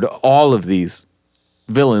conquered all of these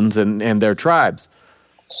villains and their tribes.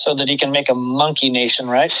 So that he can make a monkey nation,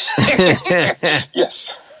 right?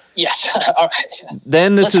 Yes. Yes. All right.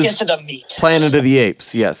 Then Let's get to the meat. Planet of the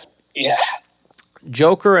Apes, yes. Yeah.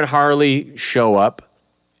 Joker and Harley show up.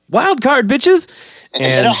 Wild card, bitches!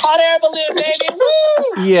 And a hot air balloon, baby!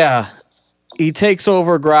 Woo! Yeah. He takes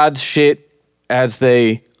over Grodd's shit as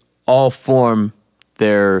they all form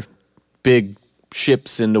their big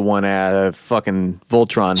ships into one fucking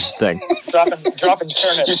Voltron thing. dropping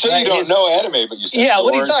turnips. You said you don't know anime, but you said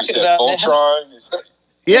what are you talking about? Voltron. You said,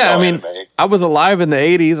 yeah, I mean, anime. I was alive in the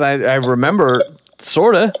 80s. I remember,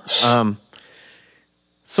 sort of.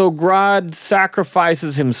 So Grodd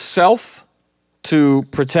sacrifices himself to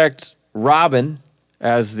protect Robin,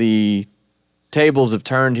 as the tables have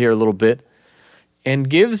turned here a little bit, and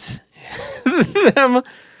gives them,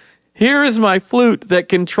 here is my flute that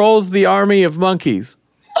controls the army of monkeys.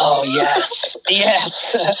 Oh, yes.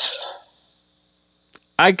 Yes.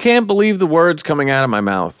 I can't believe the words coming out of my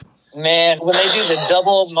mouth. Man, when they do the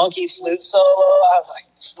double monkey flute solo, I was like,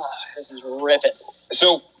 this is ripping.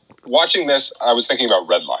 So, watching this, I was thinking about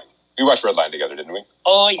Redline. We watched Redline together, didn't we?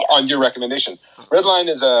 Oh, yeah. On your recommendation. Redline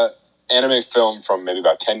is a anime film from maybe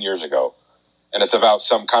about 10 years ago. And it's about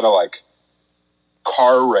some kind of like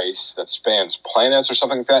car race that spans planets or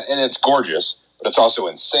something like that. And it's gorgeous, but it's also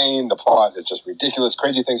insane. The plot is just ridiculous.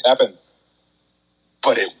 Crazy things happen.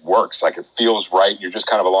 But it works. Like, it feels right. You're just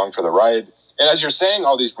kind of along for the ride. And as you're saying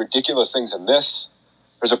all these ridiculous things in this,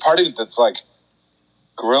 there's a part of it that's like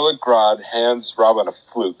Gorilla Grodd hands Robin a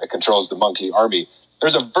flute that controls the monkey army.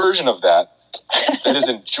 There's a version of that that is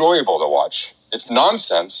enjoyable to watch. It's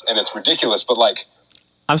nonsense and it's ridiculous, but like...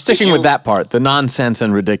 I'm sticking with that part, the nonsense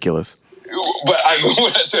and ridiculous. But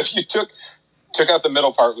so if you took out the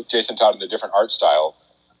middle part with Jason Todd and the different art style,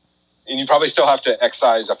 and you probably still have to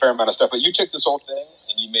excise a fair amount of stuff, but you took this whole thing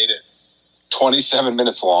and you made it 27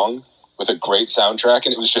 minutes long with a great soundtrack,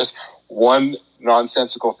 and it was just one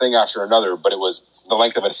nonsensical thing after another, but it was the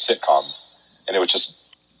length of a sitcom, and it was just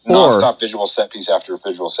nonstop visual set piece after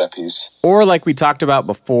visual set piece. Or like we talked about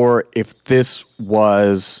before, if this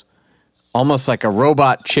was almost like a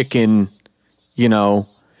Robot Chicken,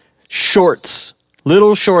 shorts,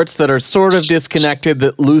 little shorts that are sort of disconnected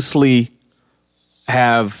that loosely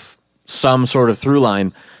have some sort of through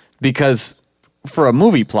line, because for a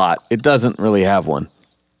movie plot, it doesn't really have one.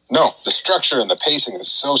 No, the structure and the pacing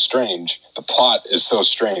is so strange. The plot is so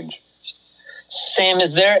strange. Sam,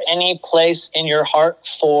 is there any place in your heart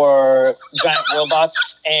for giant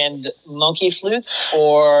robots and monkey flutes,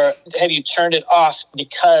 or have you turned it off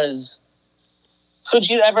because... Could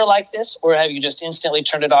you ever like this, or have you just instantly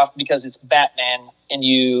turned it off because it's Batman and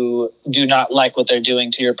you do not like what they're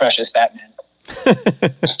doing to your precious Batman?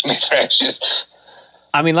 Precious.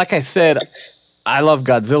 I mean, like I said, I love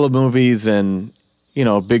Godzilla movies and,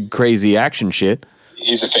 big crazy action shit.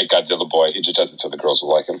 He's a fake Godzilla boy. He just does it so the girls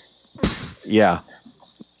will like him. Yeah.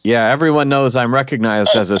 Yeah, everyone knows I'm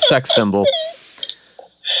recognized as a sex symbol.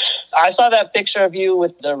 I saw that picture of you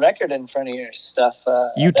with the record in front of your stuff.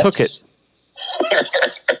 You took it.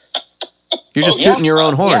 You're just tooting your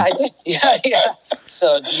own horn. Yeah, I did. Yeah.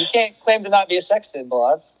 So you can't claim to not be a sex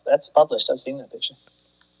symbol. That's published. I've seen that picture.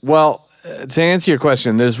 Well, to answer your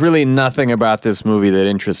question, there's really nothing about this movie that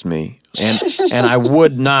interests me. And I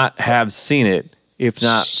would not have seen it if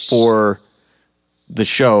not for the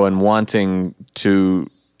show and wanting to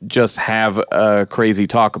just have a crazy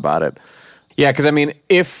talk about it. Yeah, because, I mean,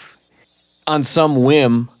 if on some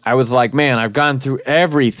whim I was like, man, I've gone through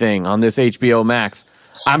everything on this HBO Max,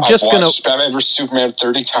 I've watched Batman vs. Superman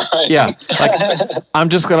 30 times. Yeah, I'm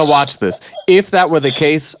just going to watch this. If that were the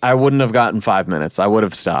case, I wouldn't have gotten 5 minutes. I would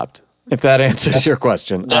have stopped, if that answers your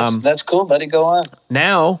question. That's cool, buddy. Go on.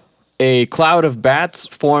 Now, a cloud of bats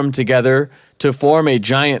form together to form a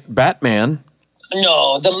giant Batman.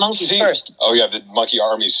 No, the monkeys first. Oh, yeah, the monkey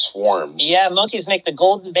army swarms. Yeah, monkeys make the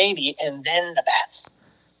golden baby, and then the bats.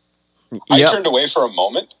 I turned away for a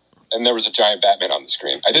moment, and there was a giant Batman on the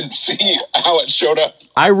screen. I didn't see how it showed up.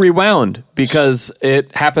 I rewound because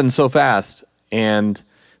it happened so fast. And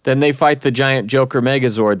then they fight the giant Joker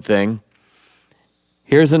Megazord thing.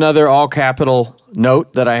 Here's another all-capital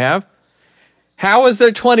note that I have. How is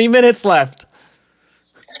there 20 minutes left?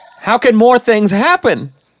 How can more things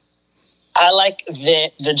happen? I like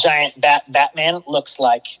the giant Batman looks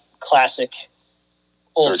like classic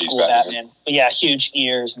old school Batman. But yeah, huge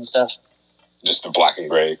ears and stuff. Just the black and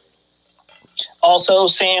gray. Also,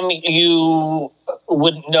 Sam, you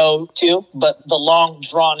wouldn't know too, but the long,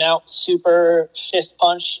 drawn-out super fist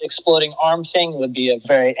punch, exploding arm thing would be a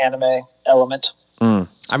very anime element.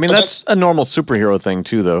 I mean, that's a normal superhero thing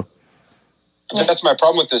too, though. That's my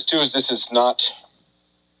problem with this too. Is this is not?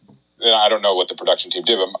 I don't know what the production team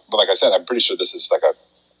did, but like I said, I'm pretty sure this is like a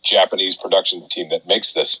Japanese production team that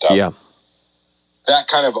makes this stuff. Yeah. That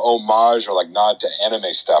kind of homage or like nod to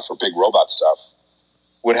anime stuff or big robot stuff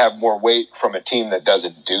would have more weight from a team that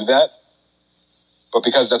doesn't do that. But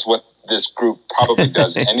because that's what this group probably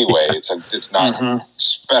does anyway, it's not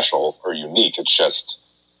special or unique. It's just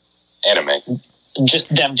anime.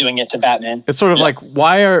 Just them doing it to Batman. It's sort of like,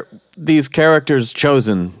 why are these characters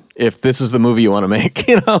chosen if this is the movie you want to make,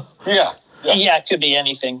 you know? Yeah. Yeah, it could be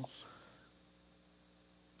anything.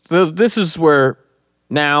 So this is where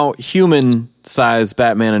now human-sized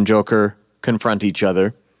Batman and Joker confront each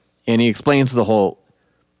other, and he explains the whole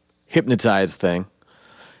hypnotized thing.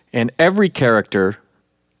 And every character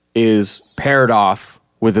is paired off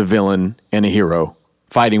with a villain and a hero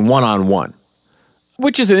fighting one-on-one,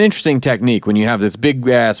 which is an interesting technique when you have this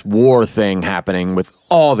big-ass war thing happening with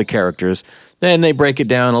all the characters. Then they break it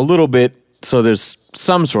down a little bit so there's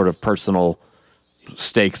some sort of personal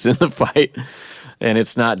stakes in the fight. And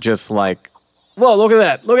it's not just like, whoa, look at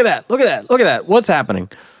that, look at that, look at that, look at that. What's happening?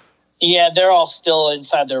 Yeah, they're all still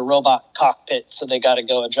inside their robot cockpit, so they got to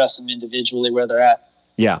go address them individually where they're at.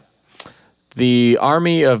 Yeah. The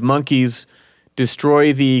army of monkeys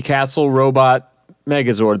destroy the castle robot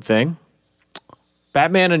Megazord thing.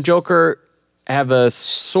 Batman and Joker have a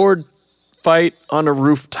sword fight on a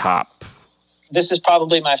rooftop. This is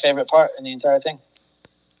probably my favorite part in the entire thing.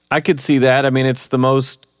 I could see that. I mean, it's the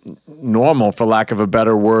most normal, for lack of a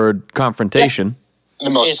better word, confrontation. The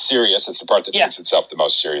most serious. It's the part that takes itself the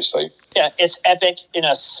most seriously. Yeah, it's epic in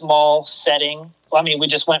a small setting. I mean, we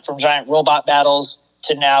just went from giant robot battles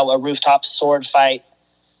to now a rooftop sword fight.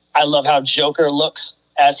 I love how Joker looks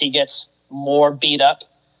as he gets more beat up.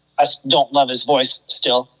 I don't love his voice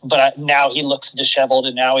still, but now he looks disheveled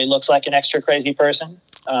and now he looks like an extra crazy person.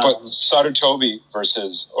 But Sarutobi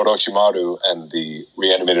versus Orochimaru and the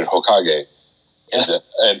reanimated Hokage is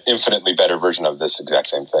an infinitely better version of this exact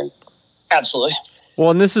same thing. Absolutely.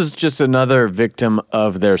 Well, and this is just another victim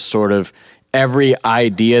of their sort of every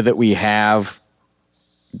idea that we have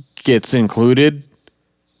gets included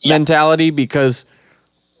mentality, because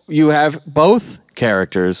you have both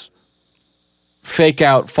characters fake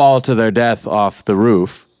out, fall to their death off the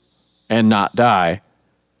roof and not die.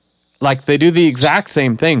 Like, they do the exact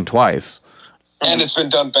same thing twice. And it's been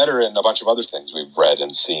done better in a bunch of other things we've read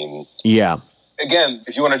and seen. Yeah. Again,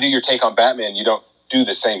 if you want to do your take on Batman, you don't do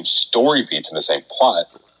the same story beats and the same plot.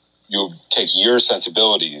 You take your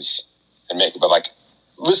sensibilities and make it. But, like,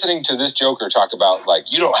 listening to this Joker talk about, like,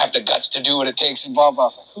 you don't have the guts to do what it takes and blah, blah. I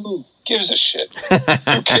was like, who gives a shit?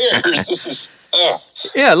 Who cares? This is...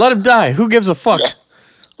 Yeah, let him die. Who gives a fuck? Yeah.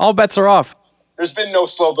 All bets are off. There's been no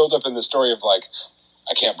slow buildup in the story of, like,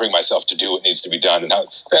 I can't bring myself to do what needs to be done. And how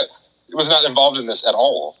it was not involved in this at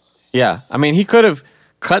all. Yeah. I mean, he could have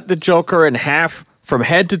cut the Joker in half from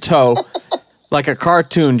head to toe like a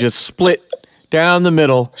cartoon, just split down the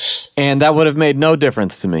middle, and that would have made no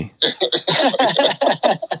difference to me.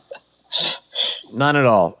 None at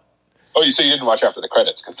all. Oh, so you didn't watch after the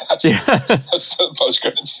credits, because that's the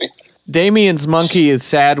post-credits scene. Damien's monkey is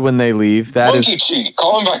sad when they leave. That monkey is cheat.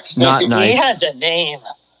 Call him by his name. Not nice. He has a name.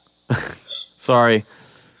 Sorry.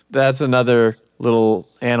 That's another little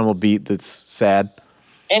animal beat that's sad.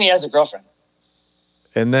 And he has a girlfriend.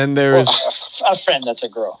 And then there's... a friend that's a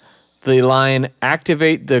girl. The line,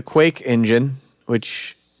 activate the Quake engine,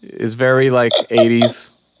 which is very, like,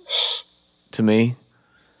 80s to me.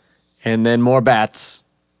 And then more bats.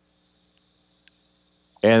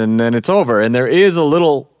 And then it's over. And there is a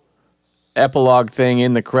little epilogue thing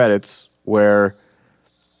in the credits where,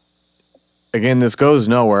 again, this goes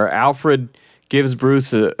nowhere. Alfred gives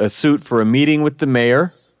Bruce a suit for a meeting with the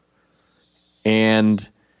mayor, and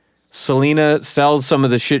Selina sells some of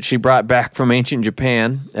the shit she brought back from ancient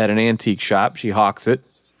Japan at an antique shop. She hawks it.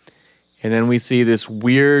 And then we see this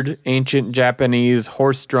weird ancient Japanese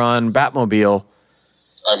horse-drawn Batmobile.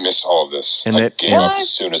 I missed all of this. And I gave up as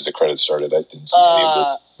soon as the credits started. I didn't see any of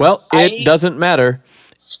this. Well, it doesn't matter.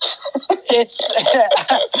 It's...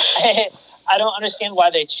 I don't understand why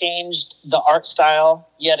they changed the art style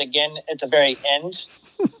yet again at the very end.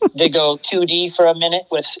 They go 2D for a minute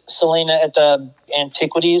with Selina at the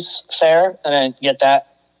Antiquities Fair, and I get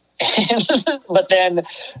that. But then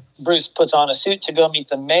Bruce puts on a suit to go meet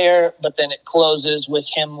the mayor, but then it closes with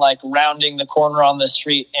him like rounding the corner on the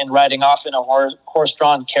street and riding off in a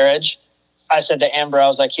horse-drawn carriage. I said to Amber, I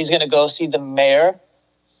was like, he's going to go see the mayor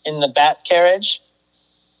in the bat carriage.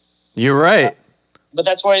 You're right. But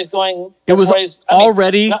that's where he's going. It was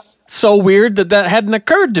already so weird that hadn't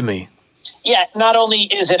occurred to me. Yeah, not only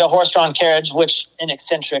is it a horse-drawn carriage, which an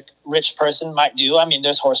eccentric rich person might do. I mean,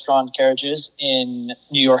 there's horse-drawn carriages in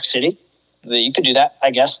New York City. You could do that, I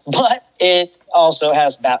guess. But it also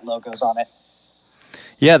has bat logos on it.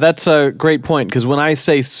 Yeah, that's a great point, because when I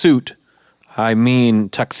say suit, I mean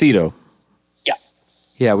tuxedo. Yeah.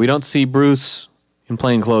 Yeah, we don't see Bruce in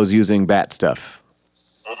plain clothes using bat stuff.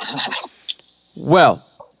 Well,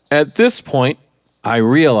 at this point, I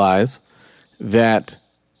realize that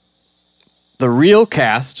the real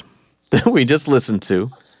cast that we just listened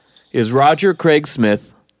to is Roger Craig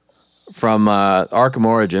Smith from Arkham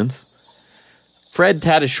Origins, Fred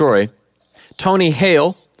Tatasciore, Tony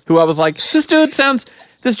Hale, who I was like,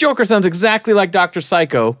 this Joker sounds exactly like Dr.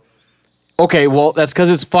 Psycho. Okay, well, that's because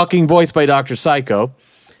it's fucking voiced by Dr. Psycho.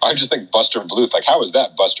 I just think Buster Bluth. Like, how is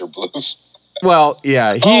that Buster Bluth? Well,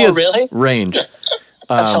 yeah, he is really? range.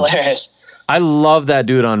 That's hilarious. I love that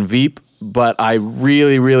dude on Veep, but I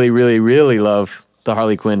really, really, really, really love the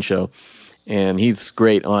Harley Quinn show, and he's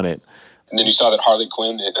great on it. And then you saw that Harley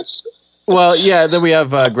Quinn is... Well, yeah, then we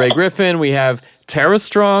have Grey Griffin, we have Tara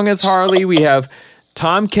Strong as Harley, we have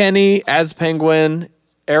Tom Kenny as Penguin,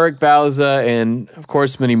 Eric Bauza, and, of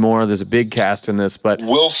course, many more. There's a big cast in this, but...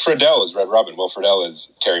 Will Friedle is Red Robin. Will Friedle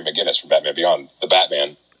is Terry McGinnis from Batman Beyond, the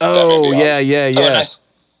Batman. Oh, yeah. Oh, nice.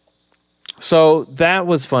 So that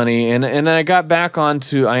was funny, and I got back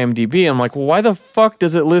onto IMDb, and I'm like, well, why the fuck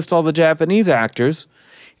does it list all the Japanese actors?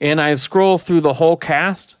 And I scroll through the whole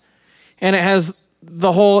cast, and it has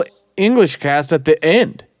the whole English cast at the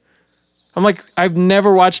end. I'm like, I've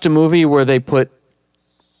never watched a movie where they put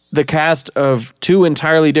the cast of two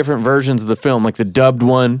entirely different versions of the film, like the dubbed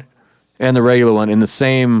one and the regular one, in the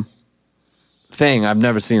same thing. I've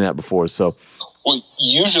never seen that before, so... Well,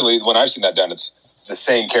 usually when I've seen that done, it's the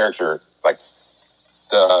same character, like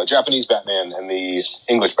the Japanese Batman and the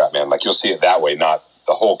English Batman. Like, you'll see it that way, not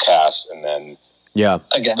the whole cast and then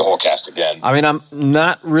again the whole cast again. I mean, I'm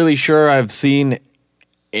not really sure I've seen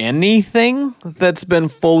anything that's been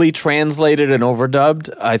fully translated and overdubbed.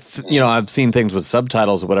 I've seen things with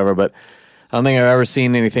subtitles or whatever, but I don't think I've ever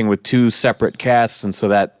seen anything with two separate casts, and so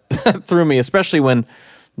that threw me, especially when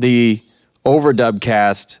the overdub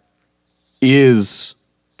cast is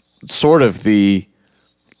sort of the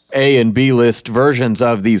A and B list versions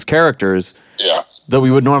of these characters that we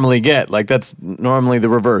would normally get. Like, that's normally the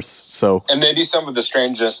reverse. So, and maybe some of the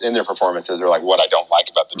strangeness in their performances, or like what I don't like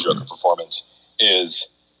about the Joker performance, is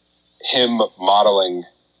him modeling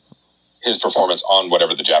his performance on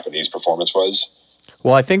whatever the Japanese performance was.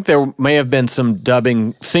 Well, I think there may have been some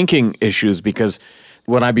dubbing syncing issues, because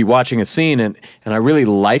when I'd be watching a scene and I really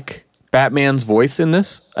like Batman's voice in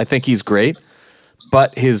this, I think he's great,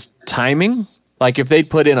 but his timing, like if they'd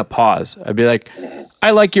put in a pause, I'd be like,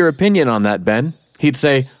 I like your opinion on that, Ben. He'd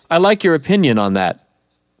say, I like your opinion on that,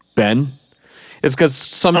 Ben. It's because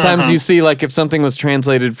sometimes you see, like, if something was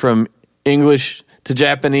translated from English to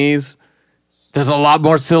Japanese, there's a lot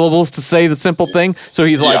more syllables to say the simple thing, so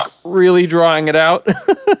he's like really drawing it out.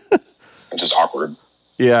 It's just awkward.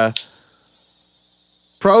 Yeah.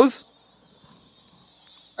 Pros?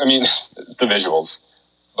 I mean, the visuals.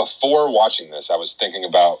 Before watching this, I was thinking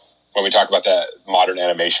about when we talk about that modern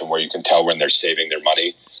animation where you can tell when they're saving their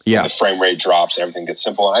money. Yeah. The frame rate drops and everything gets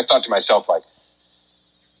simple. And I thought to myself, like,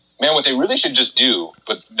 man, what they really should just do,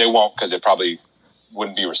 but they won't because it probably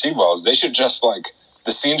wouldn't be received well, is they should just, like,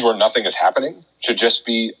 the scenes where nothing is happening should just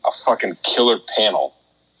be a fucking killer panel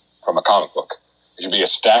from a comic book. It should be a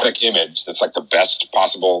static image that's, like, the best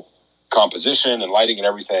possible composition and lighting and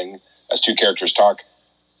everything as two characters talk.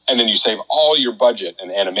 And then you save all your budget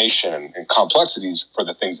and animation and complexities for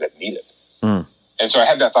the things that need it. And so I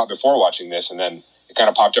had that thought before watching this, and then it kind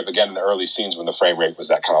of popped up again in the early scenes when the frame rate was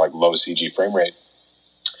that kind of like low CG frame rate.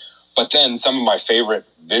 But then some of my favorite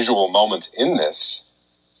visual moments in this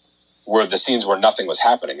were the scenes where nothing was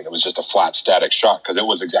happening and it was just a flat static shot, because it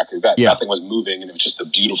was exactly that. Yeah. Nothing was moving, and it was just a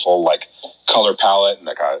beautiful like color palette and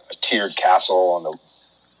like a tiered castle on the,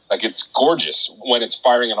 like, it's gorgeous when it's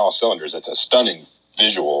firing on all cylinders. It's a stunning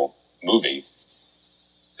visual movie.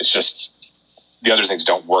 It's just the other things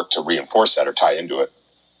don't work to reinforce that or tie into it.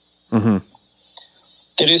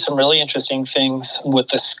 They do some really interesting things with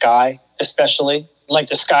the sky, especially. Like,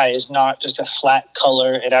 the sky is not just a flat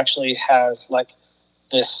color. It actually has like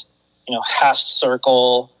this, half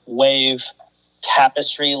circle wave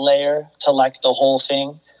tapestry layer to like the whole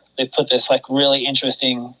thing. They put this like really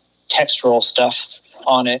interesting textural stuff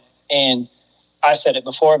on it. And I said it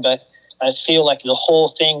before, but I feel like the whole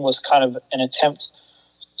thing was kind of an attempt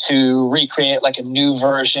to recreate like a new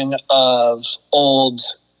version of old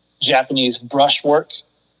Japanese brushwork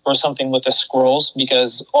or something with the scrolls,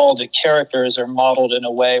 because all the characters are modeled in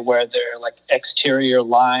a way where their like exterior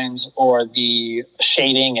lines or the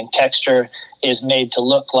shading and texture is made to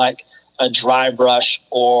look like a dry brush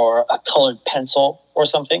or a colored pencil or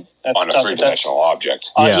something. On a three-dimensional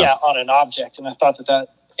object. On an object. And I thought that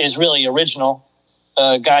is really original.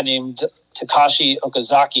 A guy named Takashi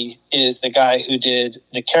Okazaki is the guy who did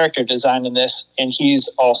the character design in this, and he's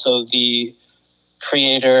also the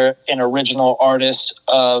creator and original artist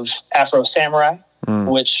of Afro Samurai,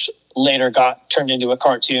 which later got turned into a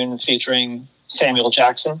cartoon featuring Samuel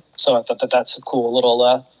Jackson. So I thought that that's a cool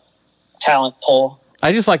little talent pull.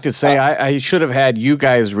 I just like to say I should have had you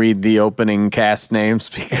guys read the opening cast names,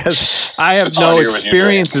 because I have no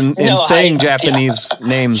experience in saying Japanese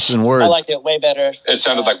names and words. I liked it way better. It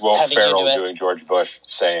sounded like Will Ferrell doing George Bush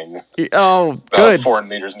saying good foreign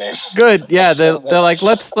leaders' names. Good, yeah. They're like,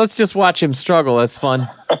 let's just watch him struggle. That's fun.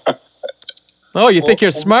 Oh, you think you're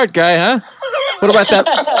a smart guy, huh? What about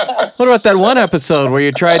that? What about that one episode where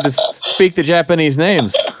you tried to speak the Japanese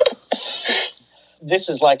names? This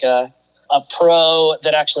is like a pro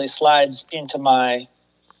that actually slides into my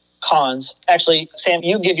cons. Actually, Sam,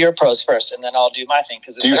 you give your pros first, and then I'll do my thing.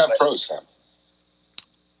 Do you have pros, Sam?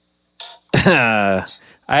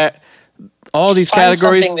 All these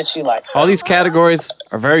categories. Something that you like. All these categories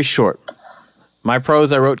are very short. My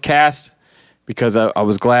pros, I wrote cast, because I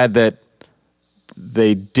was glad that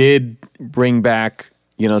they did bring back,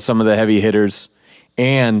 some of the heavy hitters.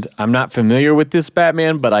 And I'm not familiar with this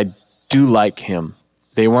Batman, but I do like him.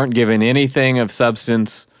 They weren't given anything of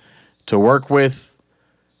substance to work with,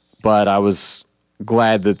 but I was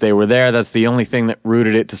glad that they were there. That's the only thing that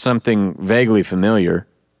rooted it to something vaguely familiar,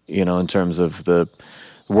 in terms of the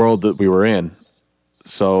world that we were in.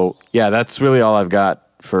 So, yeah, that's really all I've got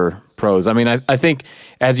for pros. I mean, I think,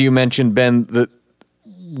 as you mentioned, Ben, that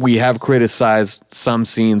we have criticized some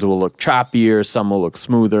scenes will look choppier, some will look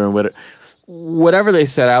smoother, and whatever they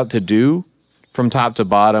set out to do from top to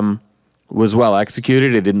bottom was well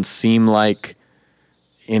executed. It didn't seem like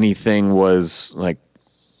anything was like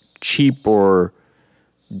cheap or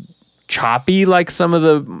choppy like some of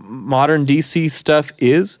the modern DC stuff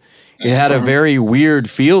is. It had a very weird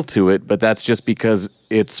feel to it, but that's just because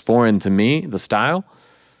it's foreign to me, the style.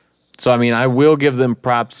 So, I mean, I will give them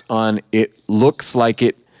props on it looks like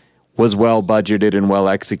it was well budgeted and well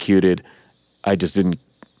executed. I just didn't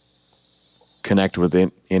connect with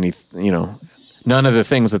any, none of the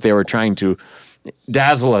things that they were trying to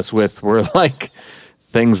dazzle us with were like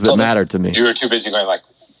things that mattered to me. You were too busy going like,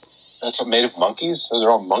 that's made of monkeys? Those are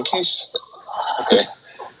all monkeys? Okay.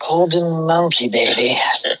 Golden monkey, baby.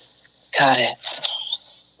 Got it.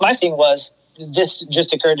 My thing was, this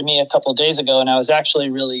just occurred to me a couple of days ago, and I was actually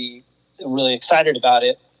really, really excited about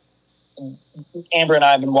it. Amber and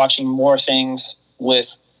I have been watching more things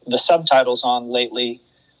with the subtitles on lately,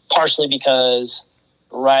 partially because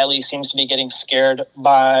Riley seems to be getting scared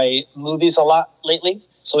by movies a lot lately.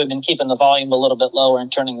 So we've been keeping the volume a little bit lower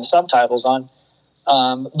and turning the subtitles on.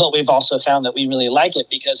 But we've also found that we really like it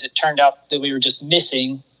because it turned out that we were just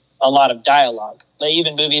missing a lot of dialogue. Like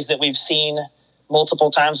even movies that we've seen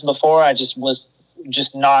multiple times before, I just was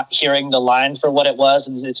just not hearing the line for what it was.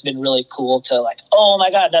 And it's been really cool to like, oh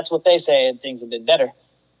my God, that's what they say. And things have been better.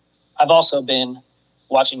 I've also been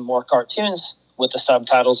watching more cartoons with the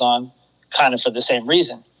subtitles on, kind of for the same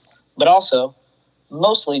reason, but also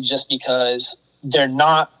mostly just because they're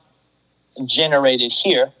not generated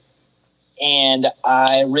here. And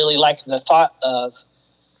I really like the thought of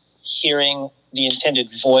hearing the intended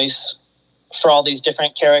voice for all these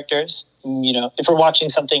different characters. You know, if we're watching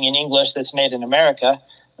something in English that's made in America,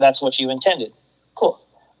 that's what you intended. Cool.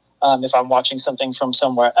 If I'm watching something from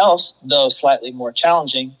somewhere else, though slightly more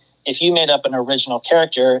challenging, if you made up an original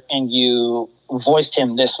character and you voiced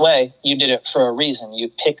him this way, you did it for a reason. You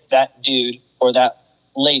picked that dude or that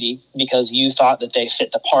lady because you thought that they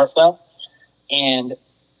fit the part well. And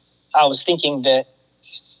I was thinking that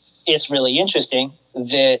it's really interesting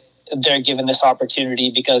that they're given this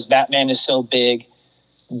opportunity because Batman is so big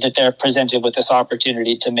that they're presented with this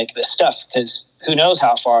opportunity to make this stuff, because who knows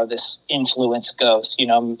how far this influence goes. You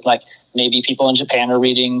know, like maybe people in Japan are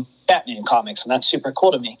reading Batman comics, and that's super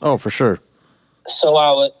cool to me. Oh, for sure. So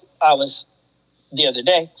I was the other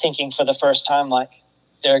day thinking for the first time, like,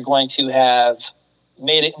 they're going to have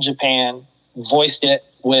made it in Japan, voiced it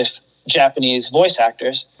with Japanese voice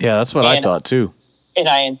actors. Yeah, that's what I thought too. And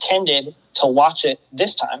I intended to watch it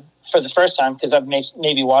this time for the first time, because I've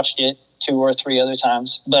maybe watched it 2 or 3 other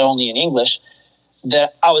times, but only in English.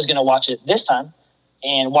 that I was going to watch it this time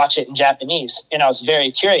and watch it in Japanese. And I was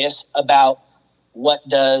very curious about what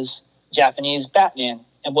does Japanese Batman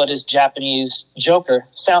and what does Japanese Joker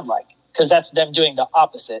sound like? Because that's them doing the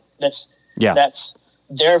opposite. That's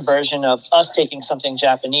their version of us taking something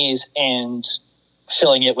Japanese and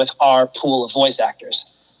filling it with our pool of voice actors.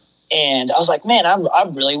 And I was like, man, I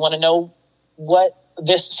really want to know what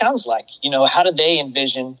this sounds like. You know, how do they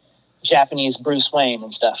envision Japanese Bruce Wayne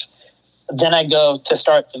and stuff? Then I go to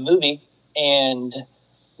start the movie, and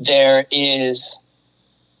there is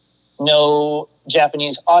no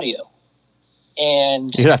Japanese audio.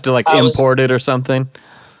 And you'd have to import it or something.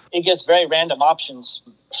 It gets very random options: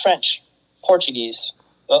 French, Portuguese.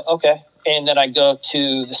 Okay. And then I go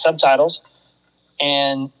to the subtitles,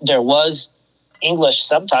 and there was English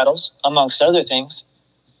subtitles, amongst other things.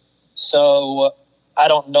 So I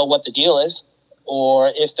don't know what the deal is,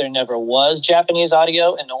 or if there never was Japanese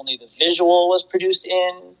audio and only the visual was produced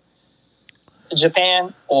in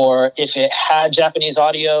Japan, or if it had Japanese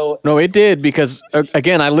audio. No, it did, because,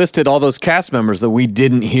 again, I listed all those cast members that we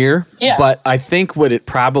didn't hear. Yeah. But I think what it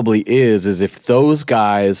probably is if those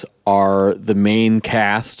guys are the main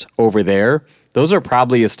cast over there, those are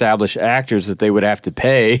probably established actors that they would have to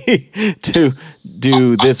pay to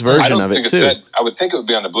do this version of it, too. I would think it would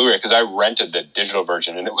be on the Blu-ray, because I rented the digital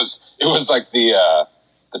version, and it was like the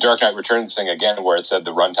Dark Knight Returns thing again, where it said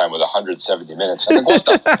the runtime was 170 minutes. I was like, what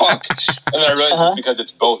the fuck? And then I realized it's because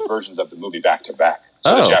it's both versions of the movie back to back.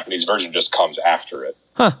 So the Japanese version just comes after it.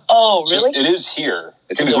 Huh. Oh, really? So it is here.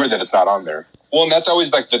 It seems weird that it's not on there. Well, and that's always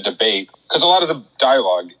the debate, because a lot of the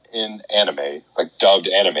dialogue in anime, dubbed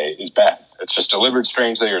anime, is bad. It's just delivered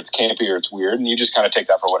strangely, or it's campy, or it's weird, and you just kind of take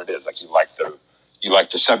that for what it is. You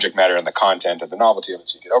like the subject matter and the content and the novelty of it,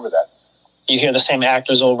 so you get over that. You hear the same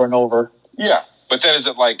actors over and over. Yeah. But then is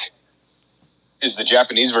the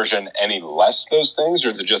Japanese version any less those things, or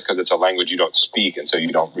is it just because it's a language you don't speak and so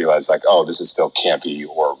you don't realize this is still campy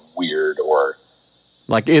or weird, or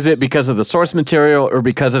is it because of the source material or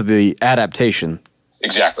because of the adaptation?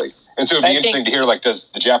 Exactly. And so it'd be interesting to hear, does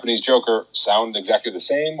the Japanese Joker sound exactly the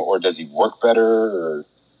same, or does he work better? Or...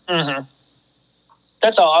 Mm-hmm.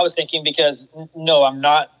 That's all I was thinking, because no, I'm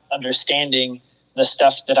not understanding the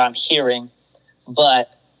stuff that I'm hearing,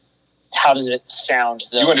 but how does it sound?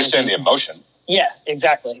 You understand the emotion. Yeah,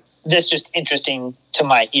 exactly. That's just interesting to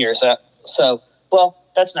my ears. Well,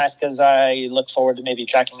 that's nice, because I look forward to maybe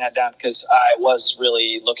tracking that down, because I was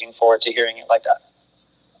really looking forward to hearing it like that.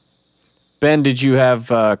 Ben, did you have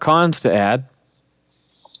cons to add?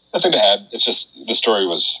 Nothing to add. It's just the story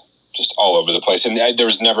was just all over the place, and there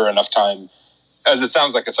was never enough time. As it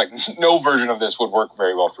sounds like, it's no version of this would work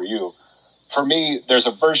very well for you. For me, there's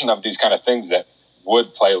a version of these kind of things that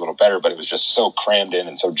would play a little better, but it was just so crammed in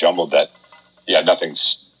and so jumbled that,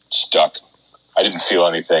 nothing's stuck. I didn't feel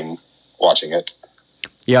anything watching it.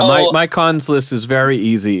 Yeah, my cons list is very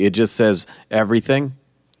easy. It just says everything.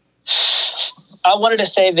 I wanted to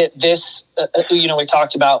say that this, we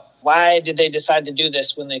talked about why did they decide to do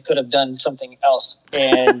this when they could have done something else?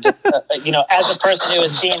 And, as a person who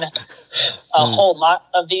has seen a whole lot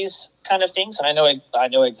of these kind of things, and I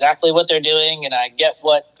know exactly what they're doing, and I get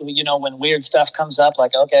what, when weird stuff comes up,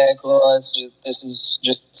 okay, cool, this is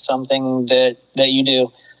just something that you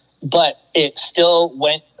do. But it still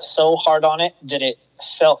went so hard on it that it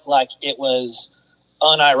felt like it was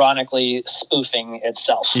unironically spoofing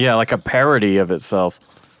itself. Yeah, like a parody of itself.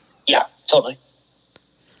 Yeah, totally.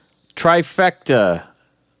 Trifecta.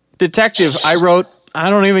 Detective, I wrote, I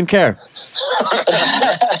don't even care.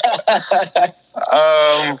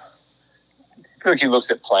 I feel like he looks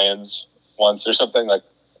at plans once or something,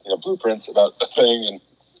 blueprints about a thing.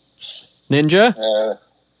 And Ninja?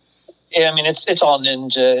 Yeah, I mean, it's all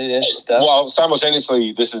ninja-ish stuff. Well,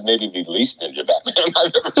 simultaneously, this is maybe the least ninja Batman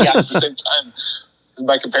I've ever seen at the same time.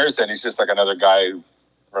 By comparison, he's just another guy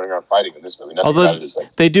running around fighting in this movie. Nothing Although about it is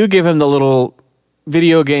they do give him the little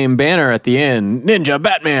video game banner at the end, Ninja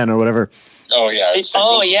Batman or whatever. Oh yeah.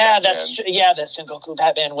 That's Sengoku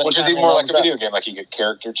Batman. Which is even more like a video game. You get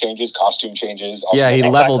character changes, costume changes. Yeah, he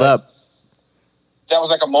leveled up. That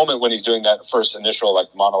was a moment when he's doing that first initial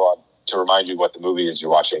monologue to remind you what the movie is you're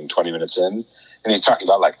watching 20 minutes in, and he's talking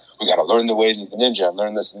about we got to learn the ways of the ninja and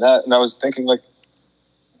learn this and that. And I was thinking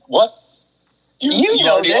what? You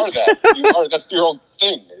already this. are that. That's your own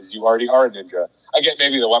thing. Is you already are a ninja. I get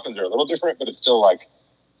maybe the weapons are a little different, but it's still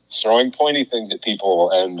throwing pointy things at people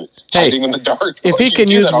and hiding in the dark. If he can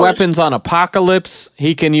use weapons on Apocalypse,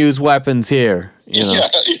 he can use weapons here. Yeah,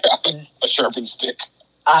 a sharpened stick.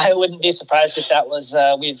 I wouldn't be surprised if that was.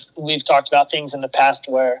 We've talked about things in the past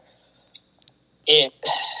where it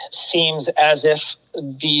seems as if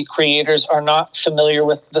the creators are not familiar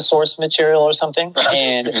with the source material or something.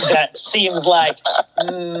 And that seems like,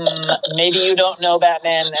 maybe you don't know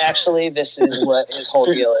Batman. Actually, this is what his whole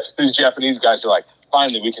deal is. These Japanese guys are like,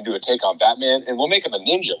 finally, we can do a take on Batman, and we'll make him a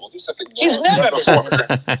ninja. We'll do something he's never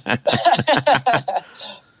been.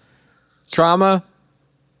 Trauma.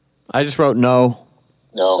 I just wrote no.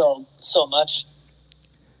 So much.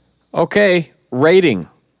 Okay, rating.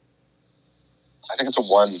 I think it's a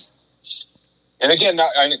 1. And again,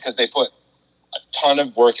 because they put a ton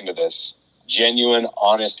of work into this, genuine,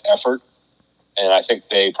 honest effort, and I think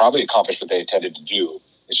they probably accomplished what they intended to do.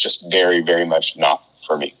 It's just very, very much not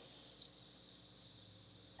for me.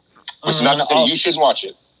 Which is not to say you shouldn't watch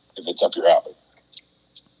it if it's up your alley.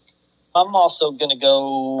 I'm also going to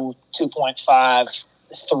go 2.5,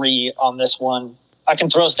 3 on this one. I can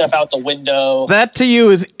throw stuff out the window. That to you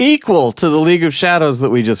is equal to the League of Shadows that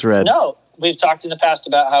we just read. No, we've talked in the past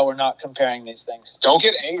about how we're not comparing these things. Don't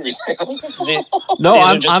get angry, Sam. No,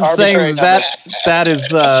 I'm saying that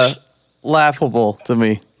is laughable to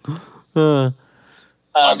me. I'm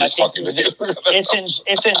just fucking with you.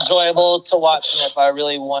 It's enjoyable to watch, and if I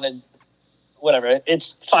really wanted, whatever,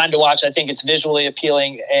 it's fine to watch. I think it's visually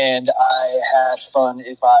appealing, and I had fun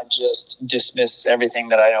if I just dismiss everything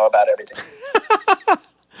that I know about everything.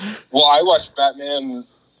 Well, I watched Batman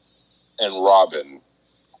and Robin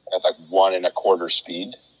at like 1 1/4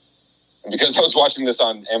 speed. And because I was watching this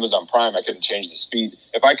on Amazon Prime, I couldn't change the speed.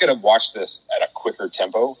 If I could have watched this at a quicker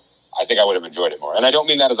tempo, I think I would have enjoyed it more. And I don't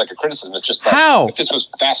mean that as like a criticism. It's just like, how? If this was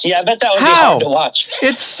faster. Yeah, I bet that would be hard to watch.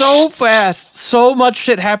 It's so fast. So much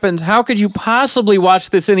shit happens. How could you possibly watch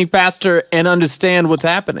this any faster and understand what's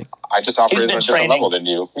happening? I just operated on a different level than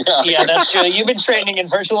you. Yeah, that's true. You've been training in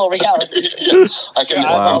virtual reality. I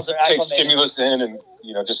can take stimulus in and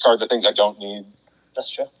discard the things I don't need. That's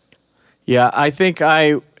true. Yeah, I think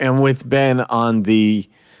I am with Ben on the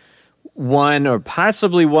 1 or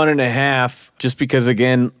possibly 1.5, just because,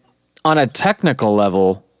 again, on a technical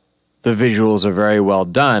level, the visuals are very well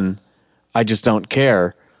done. I just don't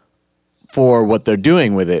care for what they're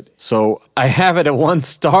doing with it. So I have it at 1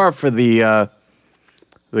 star for the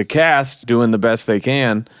cast doing the best they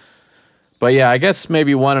can. But yeah, I guess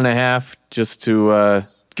maybe 1.5 just to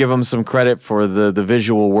give them some credit for the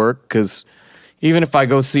visual work, because even if I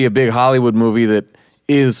go see a big Hollywood movie that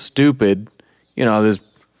is stupid, there's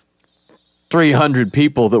 300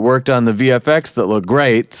 people that worked on the VFX that look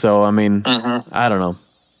great. So, I mean, I don't know.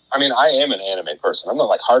 I mean, I am an anime person. I'm not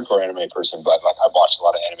like hardcore anime person, but like I've watched a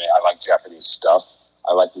lot of anime. I like Japanese stuff.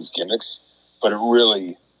 I like these gimmicks. But I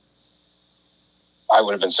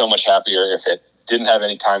would have been so much happier if it didn't have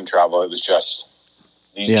any time travel. It was just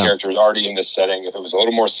these characters already in this setting. If it was a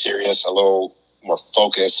little more serious, a little more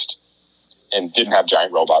focused, and didn't have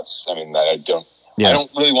giant robots. I mean, I don't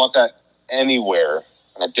really want that anywhere.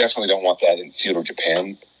 And I definitely don't want that in feudal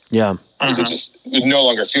Japan. Yeah. Because it no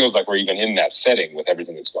longer feels like we're even in that setting with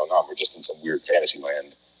everything that's going on. We're just in some weird fantasy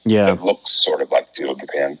land that looks sort of like feudal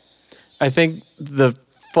Japan. I think the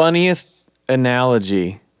funniest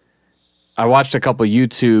analogy, I watched a couple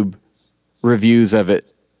YouTube reviews of it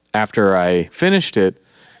after I finished it,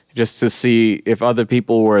 just to see if other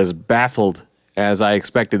people were as baffled as I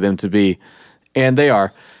expected them to be. And they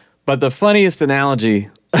are. But the funniest analogy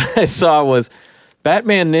I saw was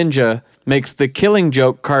Batman Ninja makes the Killing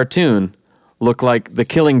Joke cartoon look like the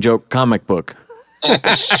Killing Joke comic book.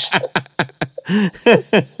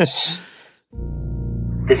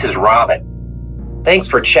 This is Robin. Thanks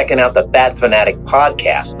for checking out the Bat Fanatic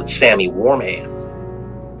podcast with Sammy Warm Hands.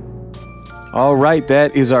 All right,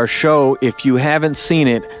 that is our show. If you haven't seen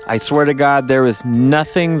it, I swear to God, there is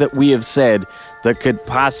nothing that we have said that could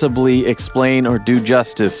possibly explain or do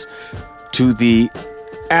justice to the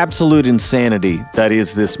absolute insanity that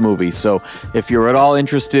is this movie. So if you're at all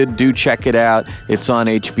interested, do check it out. It's on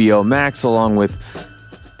HBO Max along with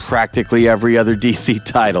practically every other DC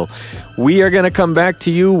title. We are going to come back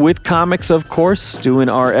to you with comics, of course, doing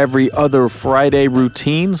our every other Friday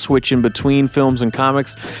routine, switching between films and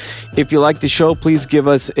comics. If you like the show, please give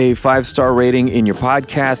us a 5-star rating in your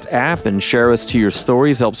podcast app and share us to your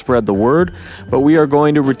stories, help spread the word. But we are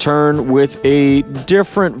going to return with a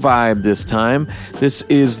different vibe this time. This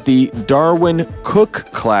is the Darwin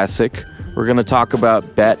Cook classic. We're going to talk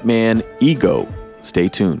about Batman Ego. Stay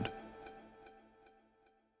tuned.